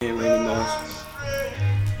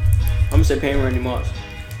said paying Randy Moss.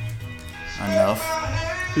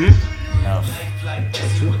 Enough. Enough.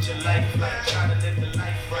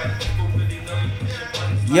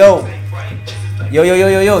 Yo. You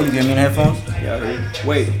give me the headphones? Yeah, I heard.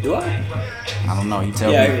 Wait, do I? I don't know. You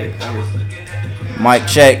tell Yeah, I me. heard. Mic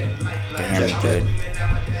check. Can hear me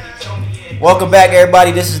good. Welcome back,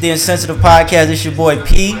 everybody. This is the Insensitive Podcast. It's your boy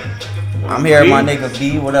P. I'm here with my nigga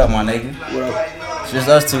B. What up, my nigga? What up? It's just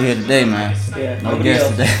us two here today, man. Yeah. No guests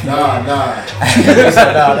today. Nah.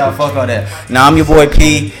 Nah, fuck all that. Nah, I'm your boy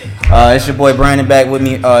P. It's your boy Brandon back with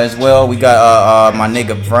me as well. We got my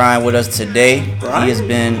nigga Brian with us today. Brian? He has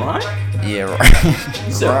been. Brian? Yeah, right.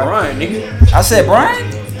 You said Brian, nigga. I said Brian?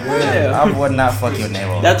 Yeah. I would not fuck your name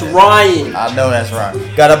up. That's Ryan. I know that's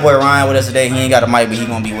right. Got our boy Ryan with us today. He ain't got a mic, but he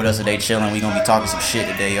gonna be with us today chilling. We gonna be talking some shit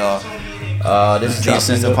today, y'all. This is the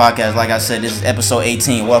Insensitive Podcast. Like I said, this is episode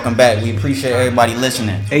 18. Welcome back. We appreciate everybody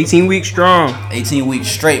listening. 18 weeks strong. 18 weeks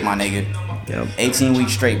straight, my nigga. Yep. 18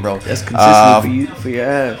 weeks straight, bro. That's consistent for your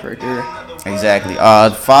ass right there. Exactly.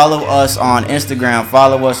 Follow us on Instagram.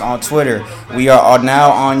 Follow us on Twitter. We are now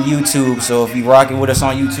on YouTube. So if you rocking with us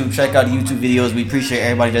on YouTube, check out the YouTube videos. We appreciate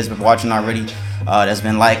everybody that's been watching already. That's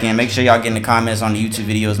been liking. Make sure y'all get in the comments on the YouTube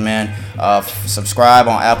videos, man. Subscribe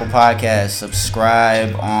on Apple Podcasts.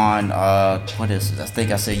 Subscribe on what is it? I think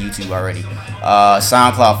I said YouTube already.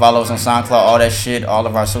 SoundCloud. Follow us on SoundCloud. All that shit. All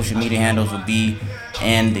of our social media handles will be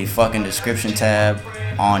in the fucking description tab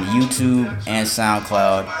on YouTube and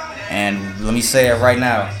SoundCloud. And let me say it right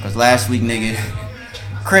now, because last week, nigga,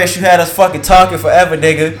 Chris, you had us fucking talking forever,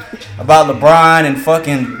 nigga, about LeBron and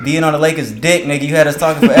fucking being on the Lakers' dick, nigga. You had us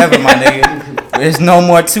talking forever, my nigga. There's no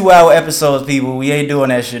more 2-hour episodes, people. We ain't doing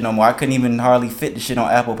that shit no more. I couldn't even hardly fit the shit on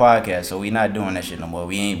Apple Podcasts, so we not doing that shit no more.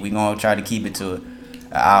 We gonna try to keep it to an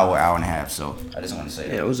hour and a half. So I just want to say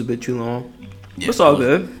that. Yeah, it was a bit too long. Yeah, it's all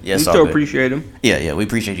good. Yeah, we it's all still good. Appreciate him. Yeah, we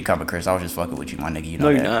appreciate you coming, Chris. I was just fucking with you, my nigga. You know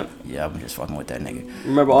No, you're that. not. Yeah, I'm just fucking with that nigga.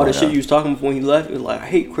 Remember all the shit you was talking before he left? It was like, I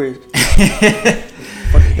hate Chris. Fucking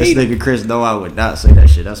This hate him. nigga Chris, no, I would not say that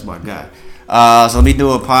shit. That's my guy. So let me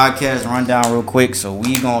do a podcast rundown real quick. So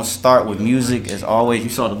we gonna start with music as always. You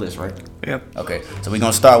saw the list, right? Yep. Okay. So we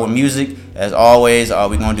gonna start with music as always.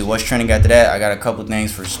 We gonna do what's trending after that. I got a couple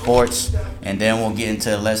things for sports, and then we'll get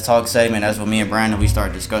into the Let's Talk segment. That's when me and Brandon we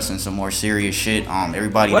start discussing some more serious shit.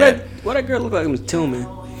 Everybody What that that girl look like? It was Tillman.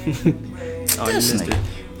 Oh, you this missed nigga.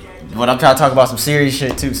 it. But I'm trying to talk about some serious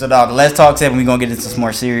shit too. So now the Let's Talk segment, we gonna get into some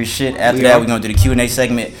more serious shit. After that, we gonna do the Q&A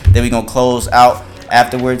segment. Then we gonna close out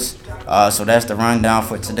afterwards. So that's the rundown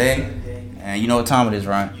for today. And you know what time it is,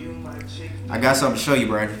 Ryan? I got something to show you,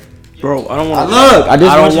 Brandon. Bro, I don't want to. Look, I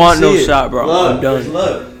don't want no shot, bro. I'm done.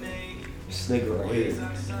 Look. This nigga right here.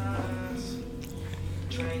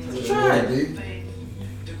 Try it,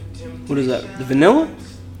 dude. What is that? The vanilla?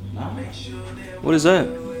 Nah, What is that?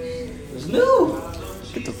 it's new.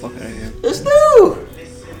 Get the fuck out of here. It's new.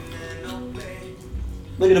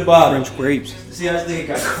 Look at the bottom. French grapes. See how this nigga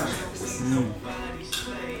got.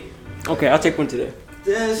 Okay, I'll take one today.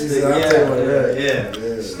 This I'll nigga, take one of that. yeah.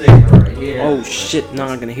 This nigga right here. Oh shit! Nah,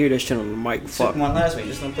 I'm gonna hear that shit on the mic. Took Fuck. one last week.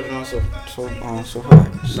 Just don't put it on so high.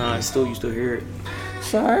 Nah, you still hear it.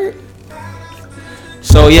 Sorry.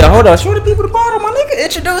 So yeah, hold on. Show the people the bottle, my nigga.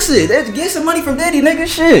 Introduce it. Get some money from Diddy, nigga.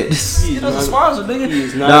 Shit. Get us a sponsor, he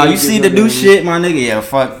is nigga. not Nah, gonna you see give the no new damn- shit, my nigga. Yeah,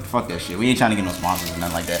 fuck that shit. We ain't trying to get no sponsors or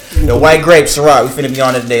nothing like that. The white grape Ciroc, we finna be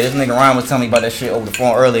on it today. This nigga Ryan was telling me about that shit over the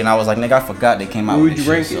phone earlier, and I was like, nigga, I forgot they came out Where with would this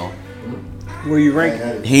you rank shit. it? So Where you rank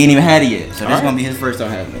it? he ain't even had it yet. So this Alright. gonna be his first time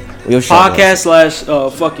having it. We'll show them.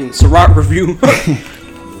 Podcast / fucking Ciroc review.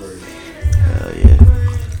 Hell yeah.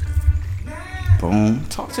 Boom.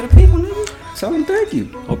 Talk to the people, nigga. Tell them thank you.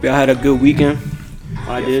 Hope y'all had a good weekend.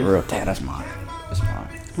 I did. For real. Damn, that's mine. That's mine.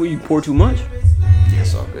 Will you pour too much? Yeah,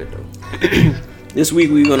 it's all good though. This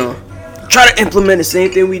week we're gonna try to implement the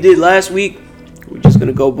same thing we did last week. We're just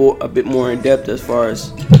gonna go a bit more in depth as far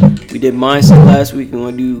as we did mindset last week. We're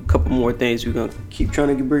gonna do a couple more things. We're gonna keep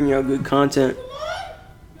trying to bring y'all good content.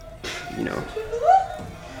 You know,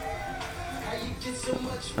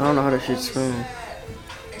 I don't know how that shit's from.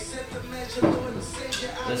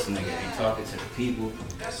 This nigga ain't talking to the people.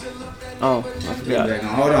 Oh, I forgot.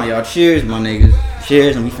 Hold on, y'all. Cheers, my niggas.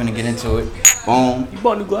 Cheers, and we finna get into it. Boom. You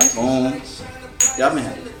bought new glasses? Boom. Y'all been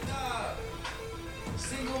happy.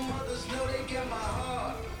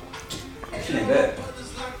 Shit ain't bad.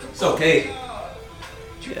 It's okay.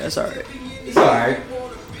 Yeah, that's alright. It's alright.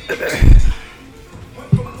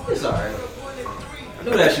 It's alright. I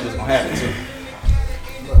knew that shit was gonna happen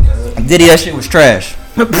too. Diddy, that shit was trash.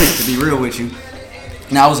 To be real with you.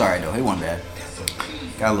 Nah, it was alright though. It wasn't bad.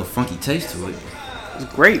 Got a little funky taste to it. It's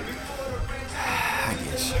great. I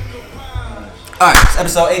guess. Alright, it's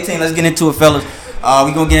episode 18. Let's get into it, fellas.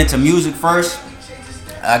 We gonna get into music first.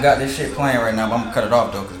 I got this shit playing right now, but I'm gonna cut it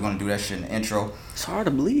off though, because we're gonna do that shit in the intro. It's hard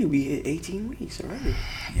to believe we hit 18 weeks already.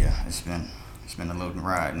 Yeah, it's been a little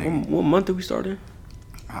ride, nigga. What month did we start in?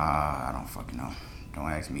 I don't fucking know. Don't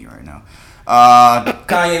ask me right now.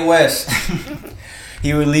 Kanye West.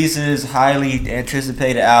 He released his highly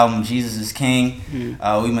anticipated album, Jesus is King.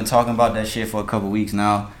 We've been talking about that shit for a couple weeks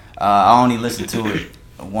now. I only listened to it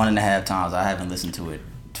 1.5 times. I haven't listened to it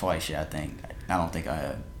twice yet, I think. I don't think I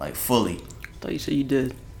have, like, fully. I thought you said you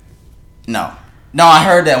did. No, I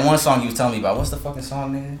heard that one song you was telling me about. What's the fucking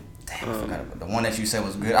song, nigga? Damn, I forgot about the one that you said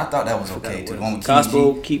was good. I thought that was okay, too. The one with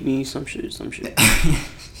Gospel, Keep Me, some shit.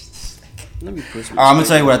 Let me put some. I'm gonna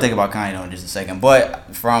tell you what I think about Kanye though in just a second.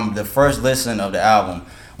 But from the first listen of the album,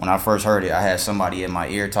 when I first heard it, I had somebody in my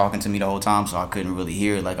ear talking to me the whole time, so I couldn't really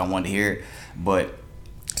hear it like I wanted to hear it. But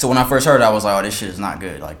so when I first heard it, I was like, oh, this shit is not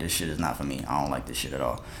good. Like, this shit is not for me. I don't like this shit at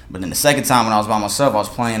all. But then the second time when I was by myself, I was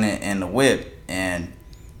playing it in the whip, and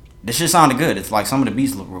this shit sounded good. It's like some of the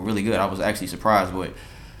beats were really good. I was actually surprised. But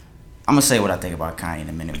I'm gonna say what I think about Kanye in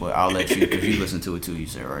a minute, but I'll let you, because you listen to it too, you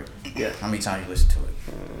said, right? Yeah. How many times you listen to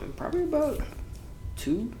it? Probably about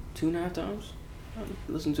 2.5 times.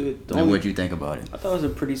 I listened to it. And what'd you think about it? I thought it was a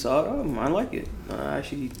pretty solid album. I like it. I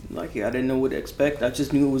actually like it. I didn't know what to expect. I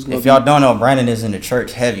just knew it was gonna If y'all don't know, Brandon is in the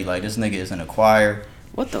church heavy. Like, this nigga is in the choir.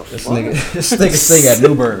 What the This fuck? nigga sing at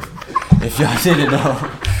New Birth. If y'all didn't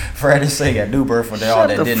know, Brandon sing at New Birth for all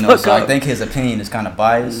that didn't know. So I think his opinion is kind of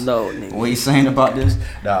biased. No, nigga. What he's saying about this?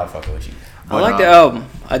 Nah, I'm fucking with you. But, I like the album.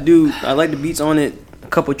 I do. I like the beats on it. A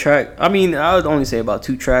couple tracks. I mean, I would only say about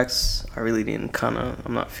 2 tracks. I really didn't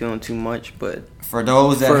I'm not feeling too much, but for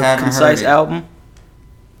those that for a haven't concise heard it, album.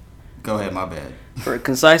 Go ahead, my bad. For a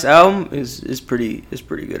concise album, is pretty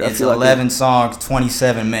good. It's 11 songs,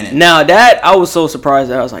 27 minutes. Now that I was so surprised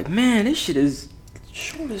that I was like, man, this shit is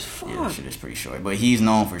short as fuck. Yeah, this shit is pretty short. But he's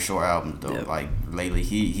known for short albums though. Yep. Like lately,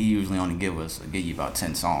 he usually only give you about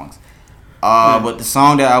 10 songs. But the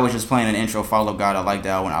song that I was just playing in the intro, Follow God, I like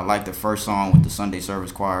that one. I like the first song with the Sunday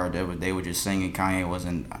Service Choir. They were just singing.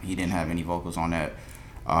 He didn't have any vocals on that.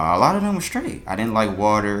 A lot of them were straight. I didn't like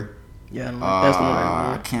Water. Yeah, that's the one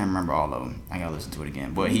I can't remember all of them. I gotta listen to it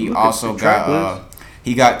again. But he also got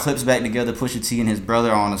he got Clips Back Together, Pusha T and his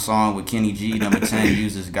brother on a song with Kenny G. Number 10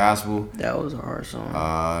 uses gospel. That was a hard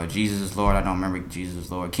song. Jesus is Lord. I don't remember Jesus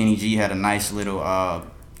is Lord. Kenny G had a nice little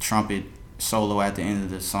trumpet solo at the end of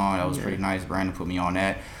the song. That was pretty nice. Brandon put me on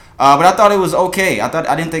that. But I thought it was okay.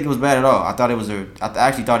 I didn't think it was bad at all. I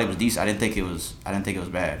actually thought it was decent. I didn't think it was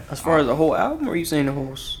bad. As far as the whole album, or are you saying the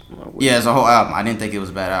whole? Yeah, as a whole album. I didn't think it was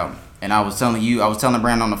a bad album. And I was telling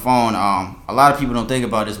Brandon on the phone. A lot of people don't think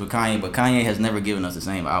about this with Kanye, but Kanye has never given us the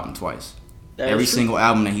same album twice. Every single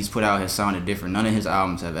album that he's put out has sounded different. None of his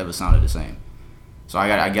albums have ever sounded the same. So I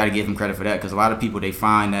got to give him credit for that, because a lot of people, they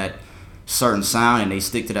find that certain sound and they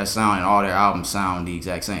stick to that sound, and all their albums sound the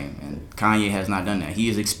exact same. And Kanye has not done that. He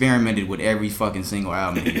has experimented with every fucking single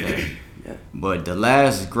album that he's had. Yeah. But the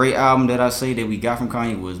last great album that I say that we got from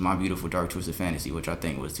Kanye was My Beautiful Dark Twisted Fantasy, which I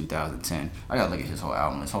think was 2010. I gotta look at his whole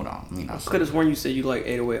album list. Hold on. I could have sworn you said you like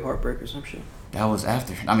 808 Heartbreak or some shit. That was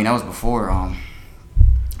after. I mean, that was before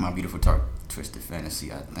My Beautiful Dark Twisted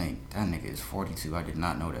Fantasy. I think that nigga is 42. I did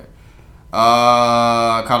not know that.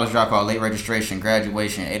 College Dropout, Late Registration,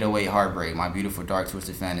 Graduation, 808 Heartbreak, My Beautiful Dark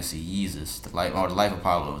Twisted Fantasy, Yeezus, The Life of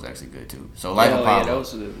Pablo was actually good too. So Life of Pablo, that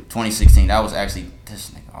was good. 2016. That was actually,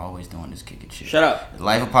 this nigga always doing this kicking shit. Shut up. The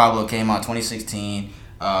Life of Pablo came out 2016.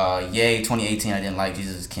 Yay, 2018. I didn't like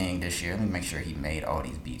Jesus is King this year. Let me make sure he made all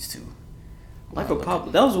these beats too. Life of Pablo.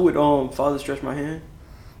 That was with Father Stretch My Hand.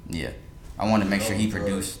 Yeah, I wanted to make sure he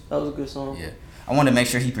produced. That was a good song. Yeah. I wanted to make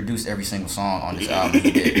sure he produced every single song on this album.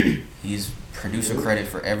 He did. He's producer credit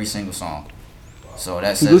for every single song. So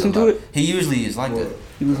that says you listen to it? He usually is like that.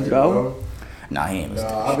 You listen to the album? Nah, he ain't listen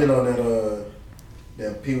to it. I've been on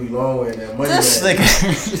that Pee Wee Longway and that Money This Man.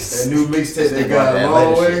 nigga. That new mixtape they nigga got on that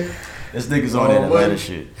Long Atlanta Way. shit. This nigga's on that Atlanta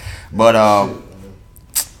shit. But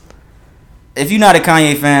if you're not a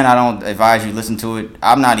Kanye fan, I don't advise you listen to it.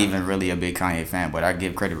 I'm not even really a big Kanye fan, but I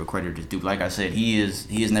give credit where credit is due. Like I said, he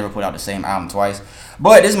has never put out the same album twice.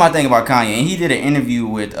 But this is my thing about Kanye, and he did an interview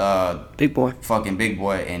with Big Boy, fucking Big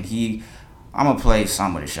Boy, and I'm gonna play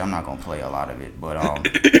some of the shit. I'm not gonna play a lot of it, but I'm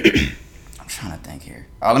trying to think here.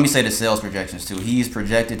 Let me say the sales projections too. He's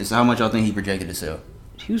projected to sell. How much y'all think he projected to sell?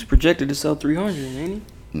 he was projected to sell 300, ain't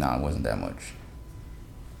he? Nah, it wasn't that much.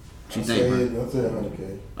 What you I'll think, bro? say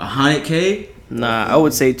 100K. 100K? Nah, I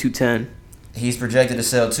would say 210. He's projected to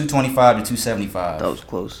sell 225 to 275. That was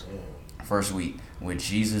close. First week. with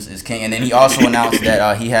Jesus is King. And then he also announced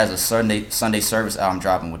that he has a Sunday service album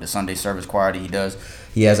dropping with the Sunday service choir that he does.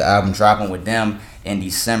 He has an album dropping with them in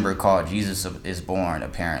December called Jesus is Born,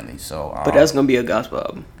 apparently. So, but that's gonna be a gospel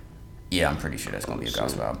album. Yeah, I'm pretty sure that's gonna be a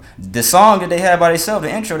gospel album. The song that they had by themselves,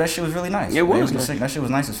 the intro, that shit was really nice. It was nice. That shit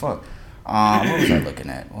was nice as fuck. What was I looking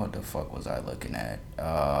at? What the fuck was I looking at?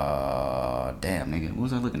 Damn, nigga, what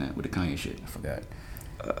was I looking at with the Kanye shit? I forgot.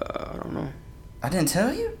 I don't know. I didn't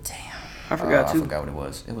tell you? Damn. I forgot too. I forgot what it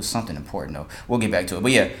was. It was something important though. We'll get back to it.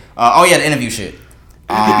 But yeah. The interview shit.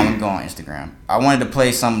 Let me go on Instagram. I wanted to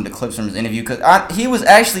play some of the clips from his interview because he was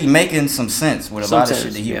actually making some sense with a lot of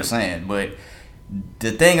shit that he was saying. But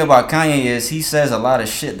the thing about Kanye is he says a lot of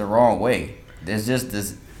shit the wrong way. There's just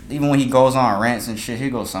this. Even when he goes on rants and shit, here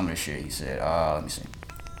goes some of the shit he said. Let me see.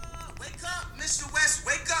 Wake up, Mr. West.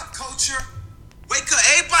 Wake up, culture. Wake up.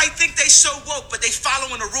 Everybody think they so woke, but they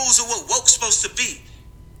following the rules of what woke's supposed to be.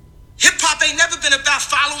 Hip-hop ain't never been about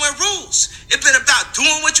following rules. It's been about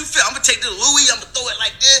doing what you feel. I'm going to take the Louis, I'm going to throw it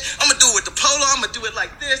like this. I'm going to do it with the polo, I'm going to do it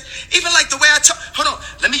like this. Even like the way I talk. Hold on.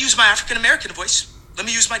 Let me use my African-American voice. Let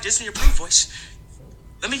me use my Disney-approved voice.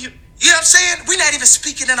 You know what I'm saying? We're not even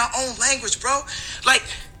speaking in our own language, bro. Like,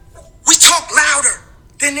 we talk louder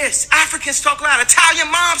than this. Africans talk loud. Italian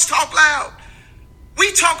moms talk loud. We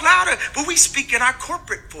talk louder, but we speak in our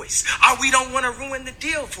corporate voice. Or we don't want to ruin the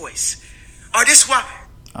deal voice. Or this why...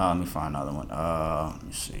 let me find another one. Let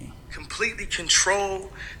me see. Completely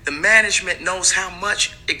control. The management knows how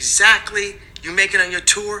much exactly you're making on your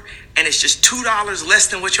tour, and it's just $2 less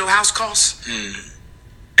than what your house costs.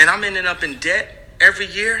 And I'm ending up in debt every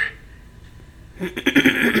year.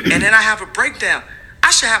 And then I have a breakdown. I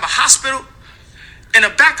should have a hospital in the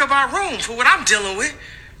back of our room for what I'm dealing with.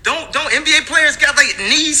 Don't NBA players got like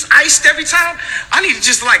knees iced every time? I need to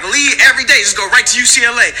just like leave every day, just go right to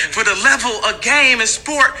UCLA for the level of game and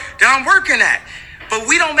sport that I'm working at. But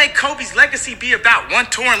we don't make Kobe's legacy be about one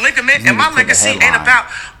torn ligament, and my legacy ain't about,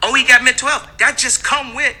 he got mental health. That just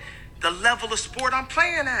come with the level of sport I'm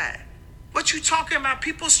playing at. What you talking about?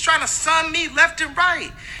 People's trying to sun me left and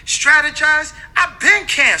right. Strategize. I've been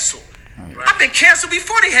canceled. Right. I've been canceled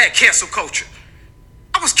before they had cancel culture.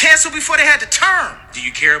 I was canceled before they had the term. Do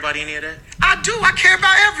you care about any of that? I do. I care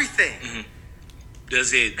about everything. Mm-hmm.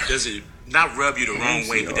 Does it not rub you the wrong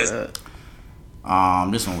way? But this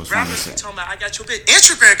one was funny. Talking about I got your bitch.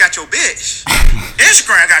 Instagram got your bitch.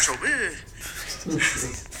 Instagram got your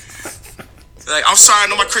bitch. Like, I'm sorry, I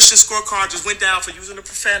know my Christian scorecard just went down for using a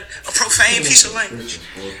profane piece of language.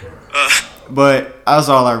 But that's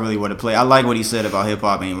all I really want to play. I like what he said about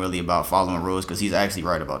hip-hop ain't really about following rules, because he's actually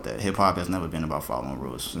right about that. Hip-hop has never been about following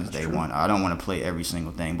rules since day one. I don't want to play every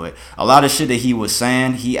single thing, but a lot of shit that he was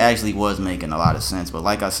saying, he actually was making a lot of sense. But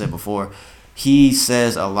like I said before, he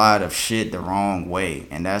says a lot of shit the wrong way,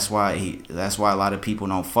 and that's why a lot of people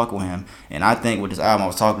don't fuck with him. And I think with this album, I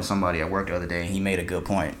was talking to somebody at work the other day, and he made a good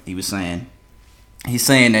point. He was saying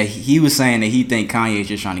that he think Kanye is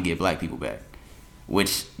just trying to get black people back,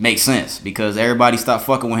 which makes sense because everybody stopped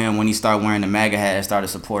fucking with him when he started wearing the MAGA hat and started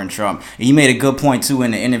supporting Trump. And he made a good point too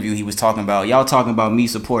in the interview. He was talking about, y'all talking about me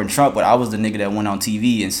supporting Trump, but I was the nigga that went on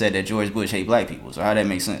TV and said that George Bush hate black people. So how that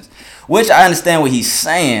make sense? Which I understand what he's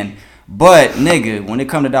saying, but nigga, when it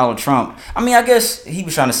come to Donald Trump, I mean, I guess he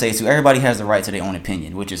was trying to say too, everybody has the right to their own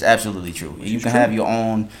opinion, which is absolutely true. You can have your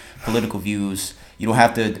own political views. You don't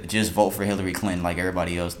have to just vote for Hillary Clinton like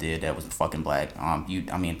everybody else did that was fucking black.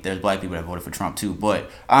 There's black people that voted for Trump too, but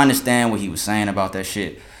I understand what he was saying about that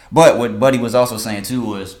shit. But what Buddy was also saying too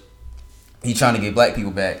was he trying to get black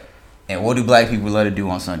people back. And what do black people let it do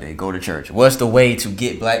on Sunday? Go to church. What's the way to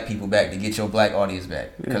get black people back, to get your black audience back?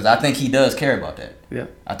 Because I think he does care about that. Yeah.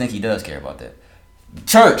 I think he does care about that.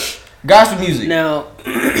 Church, gospel music. Now,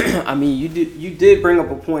 I mean, you did bring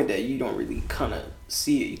up a point that you don't really kind of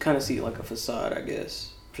see it. You kind of see it like a facade, I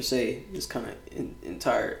guess, per se. It's kind of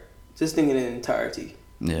this thing in entirety.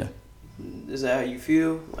 Yeah. Is that how you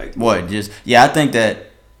feel? Like what? I think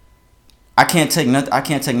that I can't take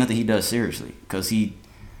nothing he does seriously, because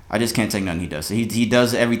I just can't take nothing he does. So he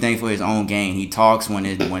does everything for his own gain. He talks when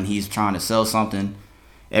he's trying to sell something.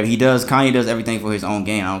 Kanye does everything for his own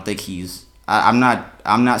gain. I don't think I'm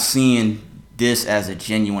not seeing this as a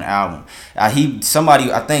genuine album. I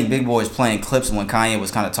think Big Boy is playing clips when Kanye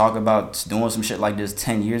was kind of talking about doing some shit like this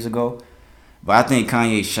 10 years ago. But I think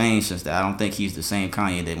Kanye's changed since that. I don't think he's the same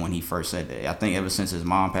Kanye that when he first said that. I think ever since his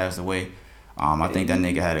mom passed away, I think that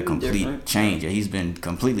nigga had a complete change. Yeah, he's been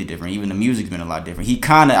completely different. Even the music's been a lot different.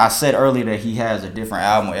 I said earlier that he has a different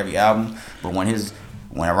album with every album, but when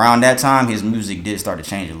When around that time, his music did start to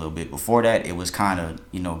change a little bit. Before that, it was kind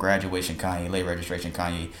of, graduation Kanye, late registration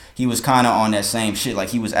Kanye. He was kind of on that same shit. Like,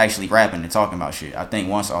 he was actually rapping and talking about shit. I think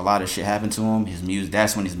once a lot of shit happened to him,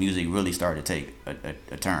 that's when his music really started to take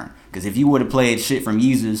a turn. Because if you would have played shit from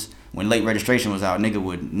Yeezus when late registration was out, nigga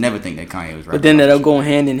would never think that Kanye was rapping. But then that'll go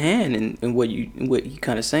hand in hand in what you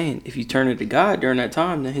kind of saying. If you turn it to God during that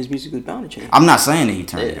time, then his music is bound to change. I'm not saying that he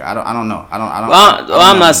turned it. I don't know.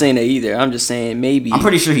 I'm not saying that either. I'm just saying maybe. I'm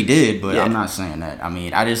pretty sure he did, but I'm not saying that. I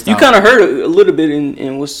mean, I just you kind of heard a little bit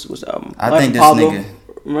in what's the album? I Life think of this Pablo. nigga.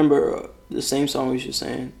 Remember the same song we just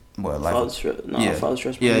saying. What, like Father's Trust? No, yeah. Father's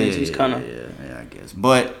Trust. Yeah, He's kind of. Yeah, I guess.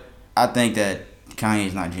 But I think that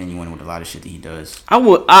Kanye's not genuine with a lot of shit that he does.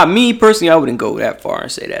 Me personally, I wouldn't go that far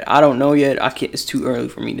and say that. I don't know yet. It's too early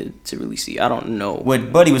for me to really see. I don't know.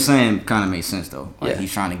 What Buddy was saying kind of made sense though. Like, Yeah.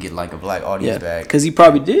 he's trying to get like a black audience back. Because he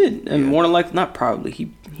probably did, and more than likely, not probably.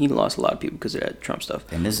 He lost a lot of people because of that Trump stuff.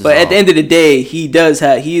 And this is but at all- the end of the day, he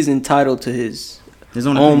is entitled to his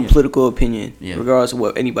own opinion. political opinion, Yeah. regardless of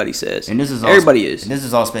what anybody says. And this is everybody is. And this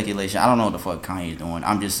is all speculation. I don't know what the fuck Kanye's doing.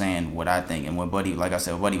 I'm just saying what I think, and what Buddy, like I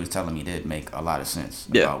said, what Buddy was telling me did make a lot of sense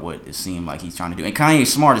about what it seemed like he's trying to do. And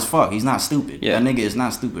Kanye's smart as fuck. He's not stupid. Yeah. That nigga is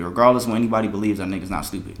not stupid. Regardless of what anybody believes, that nigga's not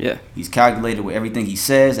stupid. Yeah. He's calculated with everything he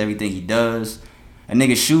says, everything he does. A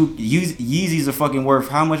nigga Yeezys are fucking worth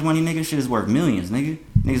how much money, nigga? Shit is worth millions, nigga.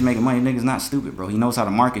 Niggas making money. Nigga's not stupid, bro. He knows how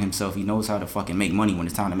to market himself. He knows how to fucking make money when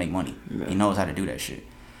it's time to make money. Yeah. He knows how to do that shit.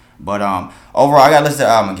 But overall, I gotta listen to the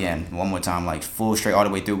album again one more time, like full straight all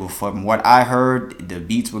the way through. But from what I heard, the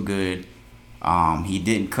beats were good. He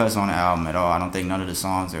didn't cuss on the album at all. I don't think none of the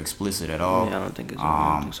songs are explicit at all. Yeah, I don't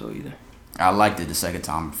think so either. I liked it the second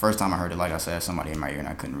time. First time I heard it, like I said, I had somebody in my ear and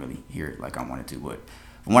I couldn't really hear it like I wanted to. But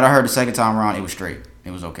from what I heard the second time around, it was straight.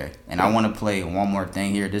 It was okay. And I want to play one more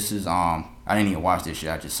thing here. This is I didn't even watch this shit.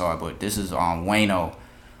 I just saw it. But this is Wayno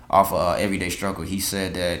off of Everyday Struggle. He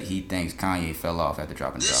said that he thinks Kanye fell off after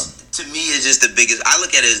dropping the album. To me, is just the biggest. I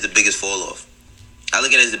look at it as the biggest fall off.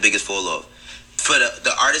 For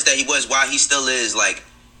the artist that he was, while he still is, like,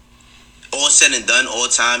 all said and done, all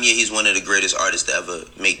time, yeah, he's one of the greatest artists to ever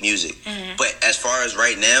make music. Mm-hmm. But as far as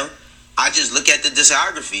right now, I just look at the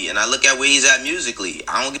discography and I look at where he's at musically.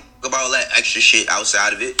 I don't give a about all that extra shit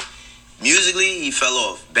outside of it. Musically, he fell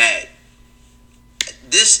off bad.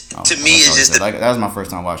 This to me is just that was my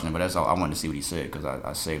first time watching it, but that's all I wanted to see what he said because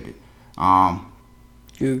I saved it.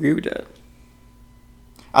 You agree with that?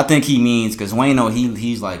 I think he means because Wayno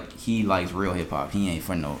he likes real hip hop. He ain't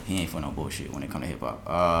for no bullshit when it comes to hip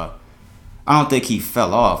hop. I don't think he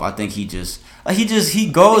fell off. I think he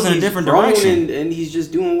goes in a different direction, and he's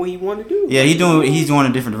just doing what he wanted to do. Yeah, he's going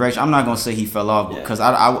a different direction. I'm not gonna say he fell off because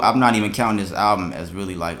I'm not even counting this album as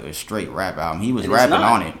really like a straight rap album. He was rapping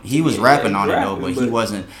on it. He was rapping on it though, but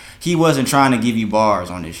he wasn't trying to give you bars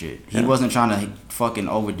on this shit. He wasn't trying to fucking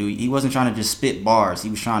overdo. He wasn't trying to just spit bars. He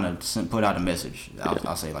was trying to put out a message.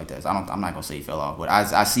 I'll say it like that. So I'm not gonna say he fell off, but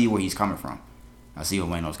I see where he's coming from. I see where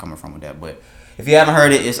Wayno's coming from with that, but. If you haven't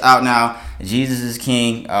heard it, it's out now. Jesus is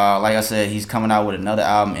King. Like I said, he's coming out with another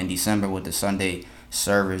album in December with the Sunday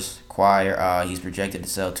Service Choir. He's projected to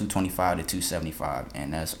sell 225 to 275,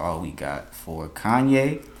 and that's all we got for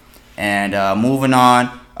Kanye. And moving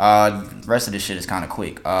on, the rest of this shit is kind of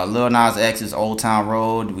quick. Lil Nas X's Old Town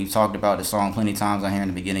Road. We've talked about the song plenty of times on here in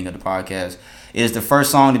the beginning of the podcast. It is the first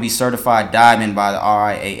song to be certified diamond by the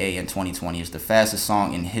RIAA in 2020. It's the fastest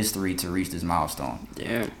song in history to reach this milestone.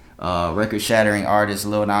 Yeah. Record-shattering artist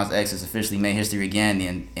Lil Nas X has officially made history again.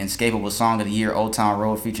 The inescapable song of the year, Old Town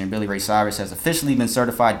Road, featuring Billy Ray Cyrus, has officially been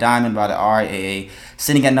certified diamond by the RIAA,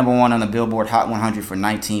 sitting at number 1 on the Billboard Hot 100 for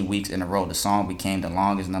 19 weeks in a row. The song became the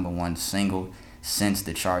longest number 1 single since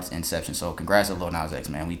the chart's inception. So congrats to Lil Nas X,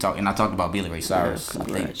 man. I talked about Billy Ray Cyrus. Yeah, I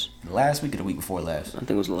think last week or the week before last. I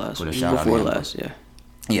think it was the last week. Before last, yeah.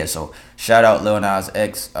 Yeah, so shout out Lil Nas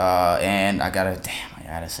X. And I gotta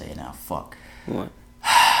say it now. Fuck. What?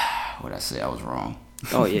 What'd I say? I was wrong.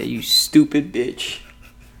 Oh, yeah, you stupid bitch.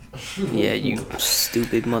 Yeah, you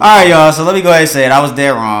stupid mother. Alright, y'all, so let me go ahead and say it. I was dead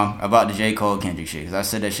wrong about the J. Cole Kendrick shit, because I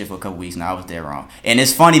said that shit for a couple weeks now. I was dead wrong. And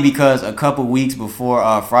it's funny because a couple days before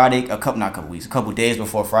Friday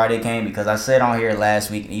came, because I said on here last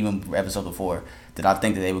week, and even episode before, that I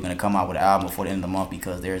think that they were going to come out with an album before the end of the month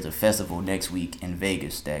because there's a festival next week in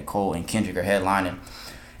Vegas that Cole and Kendrick are headlining.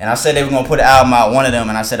 And I said they were going to put an album out, one of them,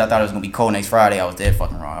 and I said I thought it was going to be Cole next Friday. I was dead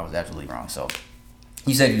fucking wrong. I was absolutely wrong. So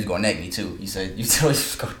He said he was gonna neck me too. He said you told he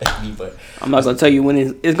was gonna neck me, but I'm not gonna tell you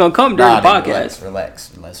when it's gonna come during the podcast.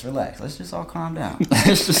 Relax. Let's just all calm down.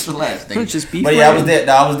 Let's just relax. Let's just be. But yeah,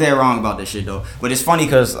 I was dead wrong about this shit though. But it's funny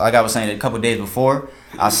because like I was saying a couple days before,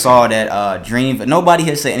 I saw that nobody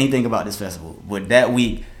had said anything about this festival, but that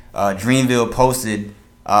week Dreamville posted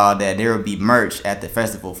that there would be merch at the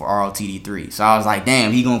festival for ROTD 3. So I was like,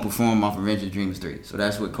 damn, he gonna perform off Revenge of Dreams 3. So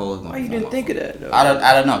that's what Cole is gonna. Why you didn't think of that though?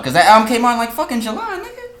 I don't know, cause that album came out in like fucking July,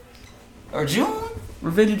 nigga, or June.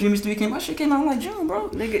 Revenge of Dreams 3 came out. Shit came out in like June, bro.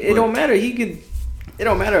 Nigga, it don't matter. It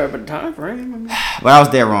don't matter about the time frame. I mean. But I was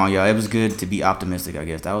dead wrong, yo. It was good to be optimistic, I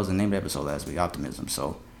guess. That was the name of the episode last week, Optimism.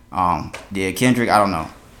 So, yeah, Kendrick, I don't know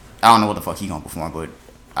what the fuck he gonna perform, but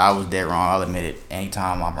I was dead wrong. I'll admit it.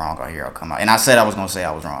 Anytime I'm wrong out here, I'll come out. And I said I was gonna say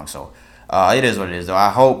I was wrong. So, it is what it is,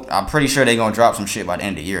 though. I'm pretty sure they're gonna drop some shit by the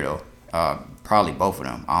end of the year, though. Probably both of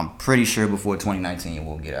them. I'm pretty sure before 2019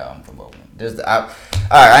 we'll get out for both of them. All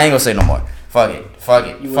right, I ain't gonna say no more. Fuck it. Fuck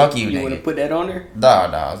you, nigga. You wanna put that on there? Nah.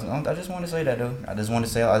 I just want to say that, though. I just want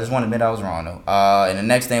to admit I was wrong, though. And the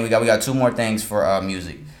next thing we got two more things for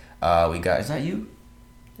music. We got. Is that you?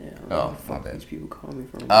 Yeah. Oh, my bad. These people call me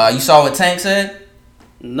from. You saw what Tank said?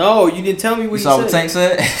 No, you didn't tell me what you saw. What Tank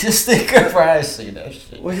said? Just sticker price. See that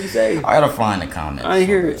shit. What did he say? I gotta find the comments. I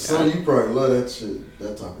hear it. Son, you probably love that shit.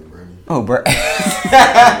 That topic, Brandon. Oh, bro.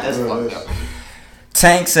 That's fucked up.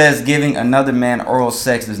 Tank says giving another man oral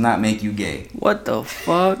sex does not make you gay. What the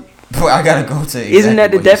fuck? Boy, I gotta go to. Exactly Isn't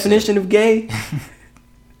that the definition of gay?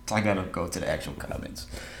 I gotta go to the actual comments.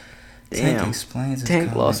 Damn. Tank explains.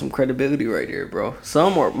 Tank lost some credibility right there, bro.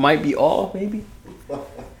 Some or might be all, maybe. I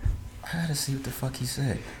gotta see what the fuck he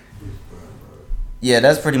said. Yeah,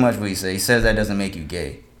 that's pretty much what he said. He says that doesn't make you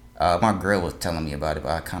gay. My girl was telling me about it,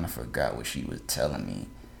 but I kind of forgot what she was telling me.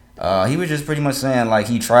 He was just pretty much saying like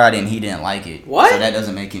he tried it and he didn't like it. What? So that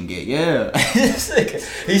doesn't make him gay. Yeah.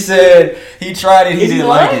 He said he tried it, he didn't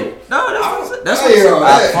like it. No, that's what he said.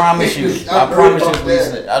 I promise you. I promise you what he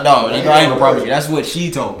said. No, I ain't gonna promise you. That's what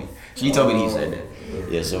she told me. She told me he said that.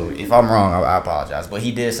 Yeah, so if I'm wrong, I apologize. But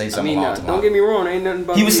he did say something along the don't get me wrong, ain't nothing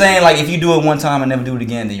about He was saying like if you do it one time and never do it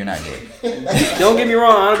again, then you're not gay. Don't get me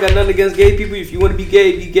wrong, I don't got nothing against gay people. If you want to be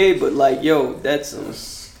gay, but like, yo, that's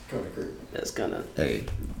kind of crazy. That's kind of. Hey,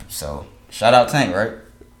 so shout out Tank, right?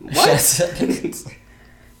 What?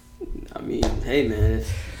 I mean, hey man.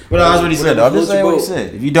 But that's what he said, though. I'm just saying what he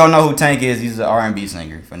said. If you don't know who Tank is, he's an R&B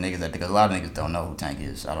singer for niggas that, because a lot of niggas don't know who Tank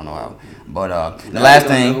is. I don't know how. But the last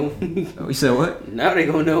thing, we said what? Now they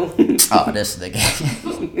gonna know. Oh, that's the nigga.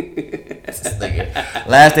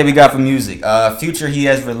 Last thing we got for music. Future, he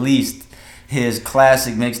has released his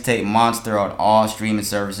classic mixtape Monster on all streaming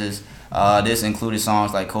services. This included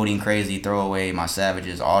songs like Codeine Crazy, Throwaway, My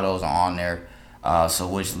Savages. All those are on there. So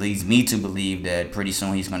which leads me to believe that pretty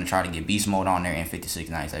soon he's going to try to get Beast Mode on there and 56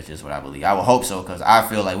 Nights. That's just what I believe. I would hope so, because I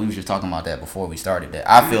feel like we were just talking about that before we started.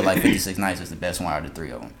 That I feel like 56 Nights is the best one out of the three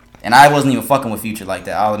of them. And I wasn't even fucking with Future like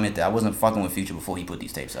that. I'll admit that. I wasn't fucking with Future before he put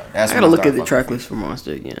these tapes out. That's I gotta look at the track list for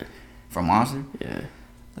Monster again. For Monster? Yeah.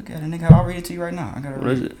 Look at it, nigga. I'll read it to you right now.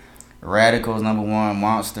 What is it? Radicals #1,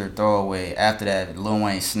 Monster, Throwaway. After that, Lil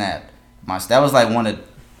Wayne Snap. That was like one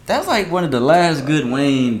of the last good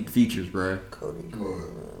Wayne features, bro.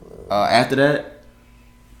 After that,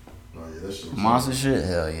 Monster shit,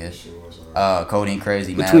 hell yeah. Codeine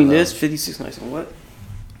Crazy. Between this, 56 Nights and what?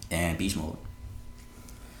 And Beast Mode.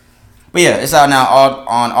 But yeah, it's out now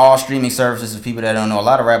on all streaming services. For people that don't know, a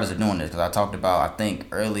lot of rappers are doing this, because I talked about, I think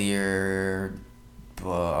earlier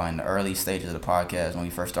in the early stages of the podcast when we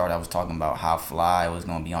first started, I was talking about how Fly was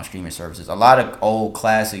going to be on streaming services. A lot of old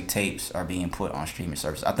classic tapes are being put on streaming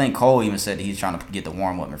services. I think Cole even said that he's trying to get the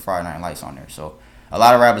Warm Up and Friday Night Lights on there. So a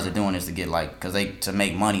lot of rappers are doing this to get to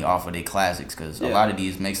make money off of their classics, because a lot of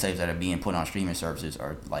these mixtapes that are being put on streaming services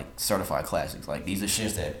are like certified classics. Like these are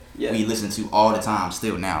shits that we listen to all the time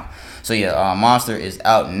still now. So yeah, Monster is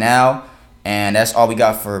out now, and that's all we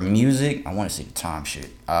got for music. I want to see the time shit.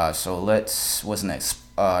 So what's next?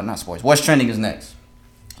 Not sports. What's trending is next.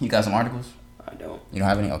 You got some articles? I don't. You don't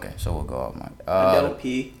have any? Okay, so we'll go off mine. I gotta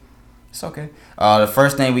pee. It's okay. The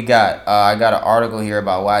first thing we got, I got an article here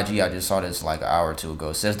about YG. I just saw this like an hour or two ago.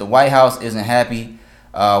 It says the White House isn't happy.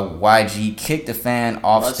 YG kicked the fan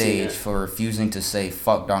off stage for refusing to say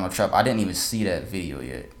fuck Donald Trump. I didn't even see that video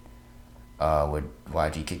yet. Where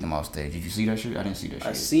YG kicked him off stage. Did you see that shit? I didn't see that shit.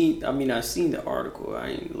 I seen the article. I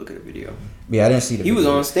didn't look at the video. Yeah, I didn't see the video. He was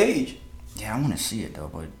on stage. Yeah, I want to see it though,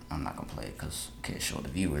 but I'm not gonna play it because I can't show the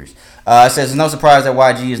viewers. It says it's no surprise that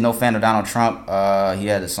YG is no fan of Donald Trump. He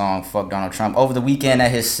had the song "Fuck Donald Trump" over the weekend at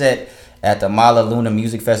his set At the Mala Luna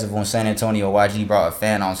Music Festival in San Antonio, YG brought a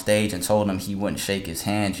fan on stage and told him he wouldn't shake his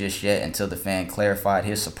hand just yet until the fan clarified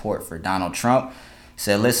his support for Donald Trump. He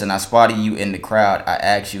said, listen, I spotted you in the crowd. I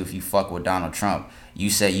asked you if you fuck with Donald Trump. You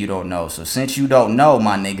said you don't know. So since you don't know,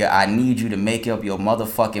 my nigga, I need you to make up your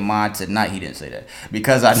motherfucking mind tonight. He didn't say that.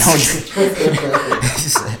 Because I know you.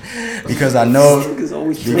 Because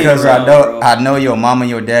I know your mama,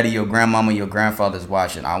 your daddy, your grandmama, your grandfather's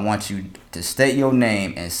watching. I want you to state your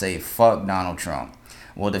name and say fuck Donald Trump.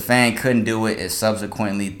 Well, the fan couldn't do it. It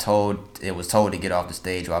subsequently was told to get off the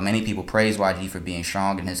stage. While many people praise YG for being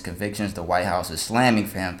strong in his convictions, the White House is slamming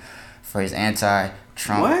for him for his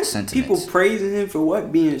anti-Trump sentiments. People praising him for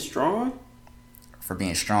what? Being strong? For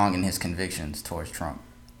being strong in his convictions towards Trump.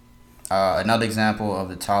 Another example of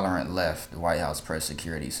the tolerant left, the White House press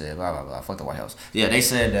security said, blah, blah, blah. Fuck the White House. Yeah, they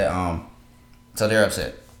said that, so they're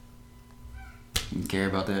upset. You care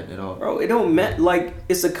about that at all? Bro, it don't matter. Like,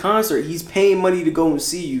 it's a concert. He's paying money to go and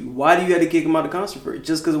see you. Why do you have to kick him out of the concert for it?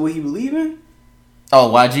 Just because of what he believe in? Oh,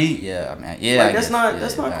 YG? Yeah, man. Yeah, like, that's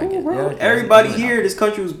not cool, bro. Yeah, everybody here, this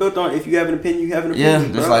country was built on if you have an opinion, you have an opinion. Yeah,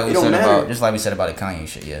 just bro. like we said about the Kanye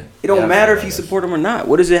shit. Yeah, it don't matter if you support him or not.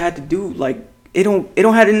 What does it have to do? Like, it don't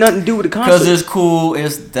have nothing to do with the concert. Because it's cool.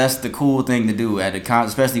 That's the cool thing to do at the concert,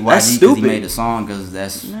 especially YG because he made the song. Because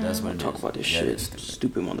that's what it talk is. About this shit,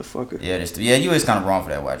 stupid motherfucker. Yeah, you was kind of wrong for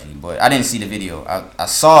that, YG. But I didn't see the video. I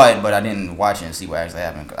saw it, but I didn't watch it and see what actually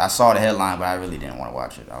happened. I saw the headline, but I really didn't want to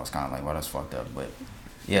watch it. I was kind of like, well, that's fucked up. But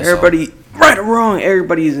yeah, everybody, right or wrong,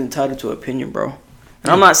 everybody is entitled to opinion, bro.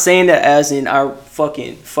 And I'm not saying that as in I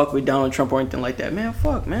fucking fuck with Donald Trump or anything like that, man.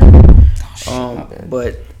 Fuck, man.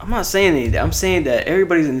 But I'm not saying anything. I'm saying that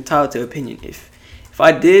everybody's entitled to opinion. If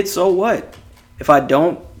I did, so what? If I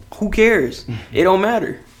don't, who cares? It don't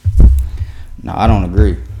matter. No, I don't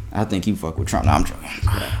agree. I think you fuck with Trump. No, I'm joking.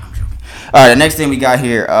 All right, the next thing we got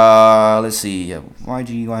here. Let's see.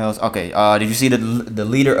 YG, what else? Okay. Did you see the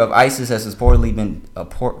leader of ISIS has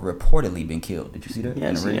reportedly been killed? Did you see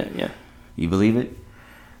that? Yeah. You believe it?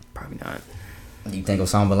 Probably not. Do you think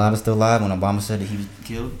Osama bin Laden's still alive when Obama said that he was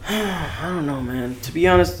killed? I don't know, man. To be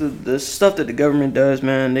honest, the stuff that the government does,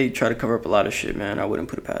 man, they try to cover up a lot of shit, man. I wouldn't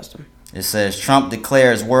put it past them. It says Trump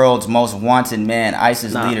declares world's most wanted man,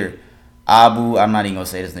 ISIS leader Abu. I'm not even gonna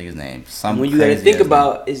say this nigga's name. When you gotta think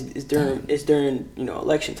about is during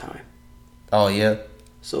election time. Oh yeah.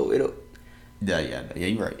 So it'll. Yeah,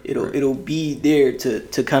 you're right. It'll be there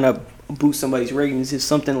to kind of boost somebody's ratings if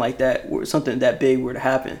something like that or something that big were to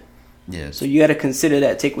happen. Yeah. So you got to consider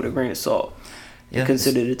that. Take with a grain of salt. Yeah.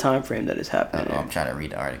 Consider the time frame that it's happening. I'm trying to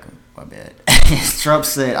read the article. My bad. Trump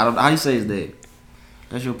said, "I don't know how you say his name.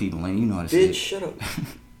 That's your people, man. You know how to say it." Bitch, shut up.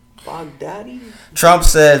 Baghdadi. Trump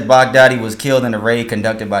says Baghdadi was killed in a raid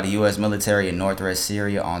conducted by the U.S. military in northwest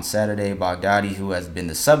Syria on Saturday. Baghdadi, who has been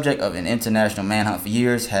the subject of an international manhunt for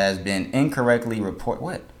years, has been incorrectly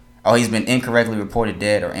reported. He's been incorrectly reported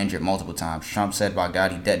dead or injured multiple times. Trump said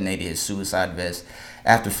Baghdadi detonated his suicide vest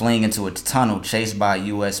after fleeing into a tunnel chased by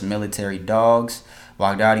U.S. military dogs.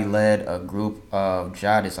 Baghdadi led a group of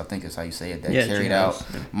jihadists, I think is how you say it, that carried out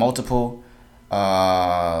multiple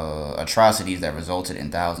atrocities that resulted in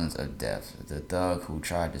thousands of deaths. The thug who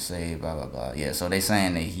tried to save blah blah blah. Yeah, so they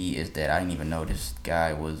saying that he is dead. I didn't even know this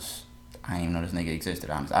guy was. I didn't even know this nigga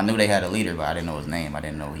existed. Honestly, I knew they had a leader, but I didn't know his name. I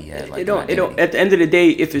didn't know he had like. It don't. At the end of the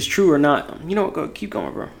day, if it's true or not, keep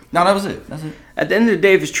going, bro. No, that was it. That's it. At the end of the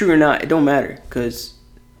day, if it's true or not, it don't matter because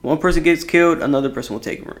one person gets killed, another person will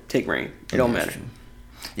take reign. It don't matter. True.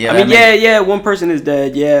 Yeah, I mean, one person is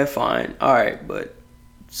dead. Yeah, fine, all right, but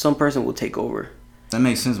some person will take over. That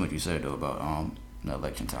makes sense what you said though about the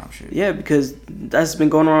election time shit. Yeah, because that's been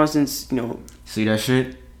going on since See that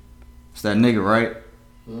shit? It's that nigga, right?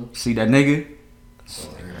 See that nigga?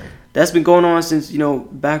 That's been going on since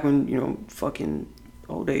back when fucking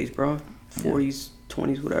old days, bro. 40s,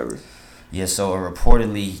 20s, whatever. Yeah, so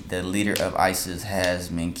reportedly the leader of ISIS has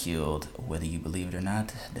been killed. Whether you believe it or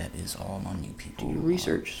not, that is all on you people. Do your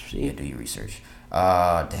research. See? Yeah, do your research.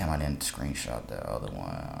 Damn, I didn't screenshot the other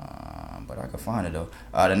one, but I could find it though.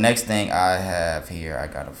 The next thing I have here, I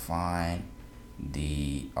gotta find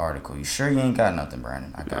the article. You sure you ain't got nothing,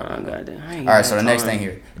 Brandon? I got it. All right, so the next thing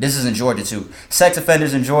here. This is in Georgia too. Sex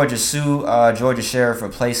offenders in Georgia sue Georgia sheriff for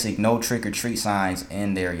placing no trick or treat signs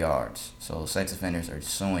in their yards. So sex offenders are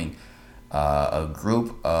suing a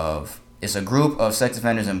group of sex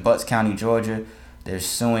offenders in Butts County, Georgia. They're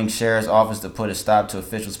suing sheriff's office to put a stop to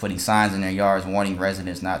officials putting signs in their yards warning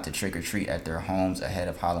residents not to trick or treat at their homes ahead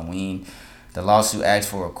of Halloween. The lawsuit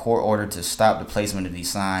asks for a court order to stop the placement of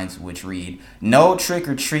these signs, which read, "No trick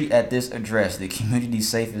or treat at this address." The community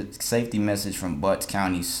safety message from Butts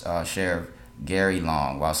County Sheriff Gary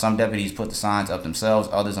Long. While some deputies put the signs up themselves,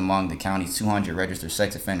 others among the county's 200 registered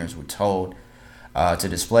sex offenders were told to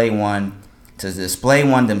display one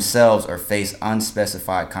themselves or face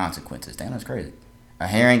unspecified consequences. Damn, that's crazy. A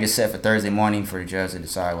hearing is set for Thursday morning for the judge to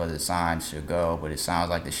decide whether the signs should go, but it sounds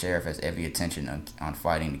like the sheriff has every intention on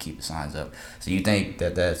fighting to keep the signs up. So you think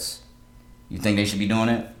you think they should be doing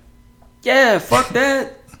it? Yeah, fuck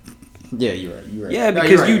that. Yeah, you're right. Yeah,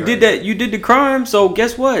 because you did the crime, so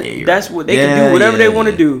guess what? Yeah, that's right. what they can do, whatever they want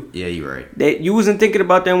to do. Yeah, you're right. You wasn't thinking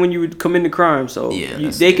about that when you would commit the crime, so Yeah,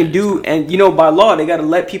 they can do, and by law they got to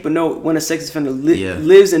let people know when a sex offender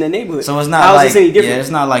lives in the neighborhood. So it's not How like is this any different? it's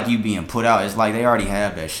not like you being put out. It's like they already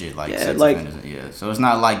have that shit. Like sex offenders. Yeah, so it's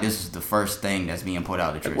not like this is the first thing that's being put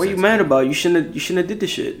out. What are you mad about? You shouldn't have did this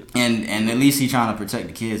shit. And at least he's trying to protect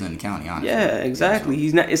the kids in the county. Honestly. Yeah, exactly.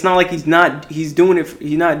 He's not. It's not like he's not doing it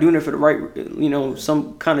for the right,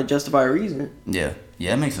 some kind of justified reason. Yeah,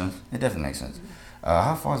 it makes sense. It definitely makes sense.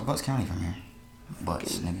 How far is Butts County from here?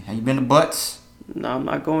 Butts, nigga. Have you been to Butts? No, I'm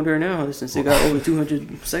not going there now since they got over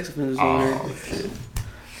 200 sex offenders over there. Shit.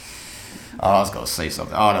 Oh, I was gonna say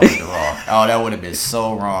something. Oh, that was wrong. Oh, that would have been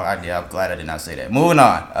so wrong. I'm glad I did not say that. Moving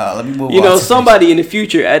on. Let me move on. Somebody in the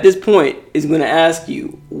future at this point is gonna ask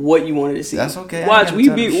you what you wanted to see. That's okay. Watch,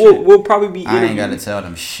 we'll probably be. I ain't gotta tell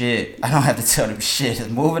them shit. I don't have to tell them shit.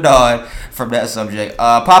 Moving on from that subject.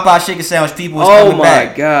 Popeye chicken sandwich people is coming back.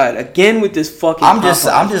 Oh my god! Again with this fucking. I'm just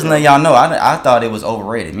letting y'all know. I thought it was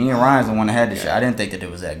overrated. Me and Ryan's the one that had this shit. I didn't think that it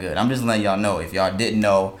was that good. I'm just letting y'all know. If y'all didn't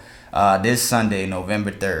know, this Sunday, November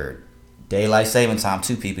 3rd. Daylight saving time,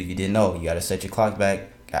 2 people. If you didn't know, you gotta set your clock back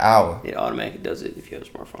an hour. It automatically does it if you have a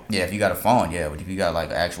smartphone. Yeah, if you got a phone, yeah. But if you got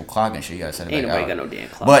like an actual clock and shit, you gotta set it Ain't back nobody an hour. got no damn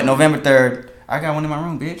clock. But November 3rd, I got one in my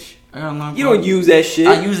room, bitch. I got alarm. You don't use that shit.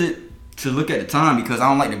 I use it to look at the time because I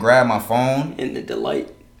don't like to grab my phone. In the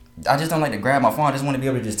delight. I just don't like to grab my phone. I just want to be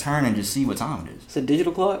able to just turn and just see what time it is. It's a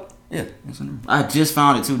digital clock. Yeah, I just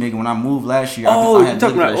found it too, nigga. When I moved last year. Oh, I had you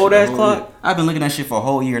talking about old ass clock? I've been looking at that shit for a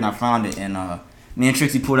whole year and I found it and me and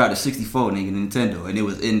Trixie pulled out the 64, nigga, Nintendo, and it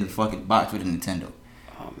was in the fucking box with the Nintendo.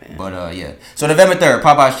 Oh, man. But, yeah. So, November 3rd,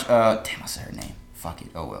 Popeye's, damn, I said her name. Fuck it.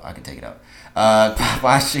 Oh, well, I can take it out.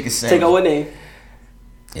 Popeye's chicken sandwich. Take out what name?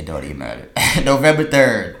 It don't even matter. November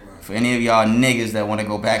 3rd, for any of y'all niggas that want to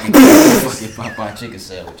go back and get the fucking Popeye chicken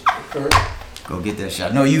sandwich. Go get that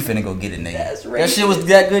shit. No, you finna go get it, nigga. That's racist. That shit was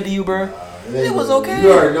that good to you, bro? It was okay.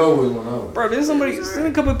 You already know what's going on. Bro, didn't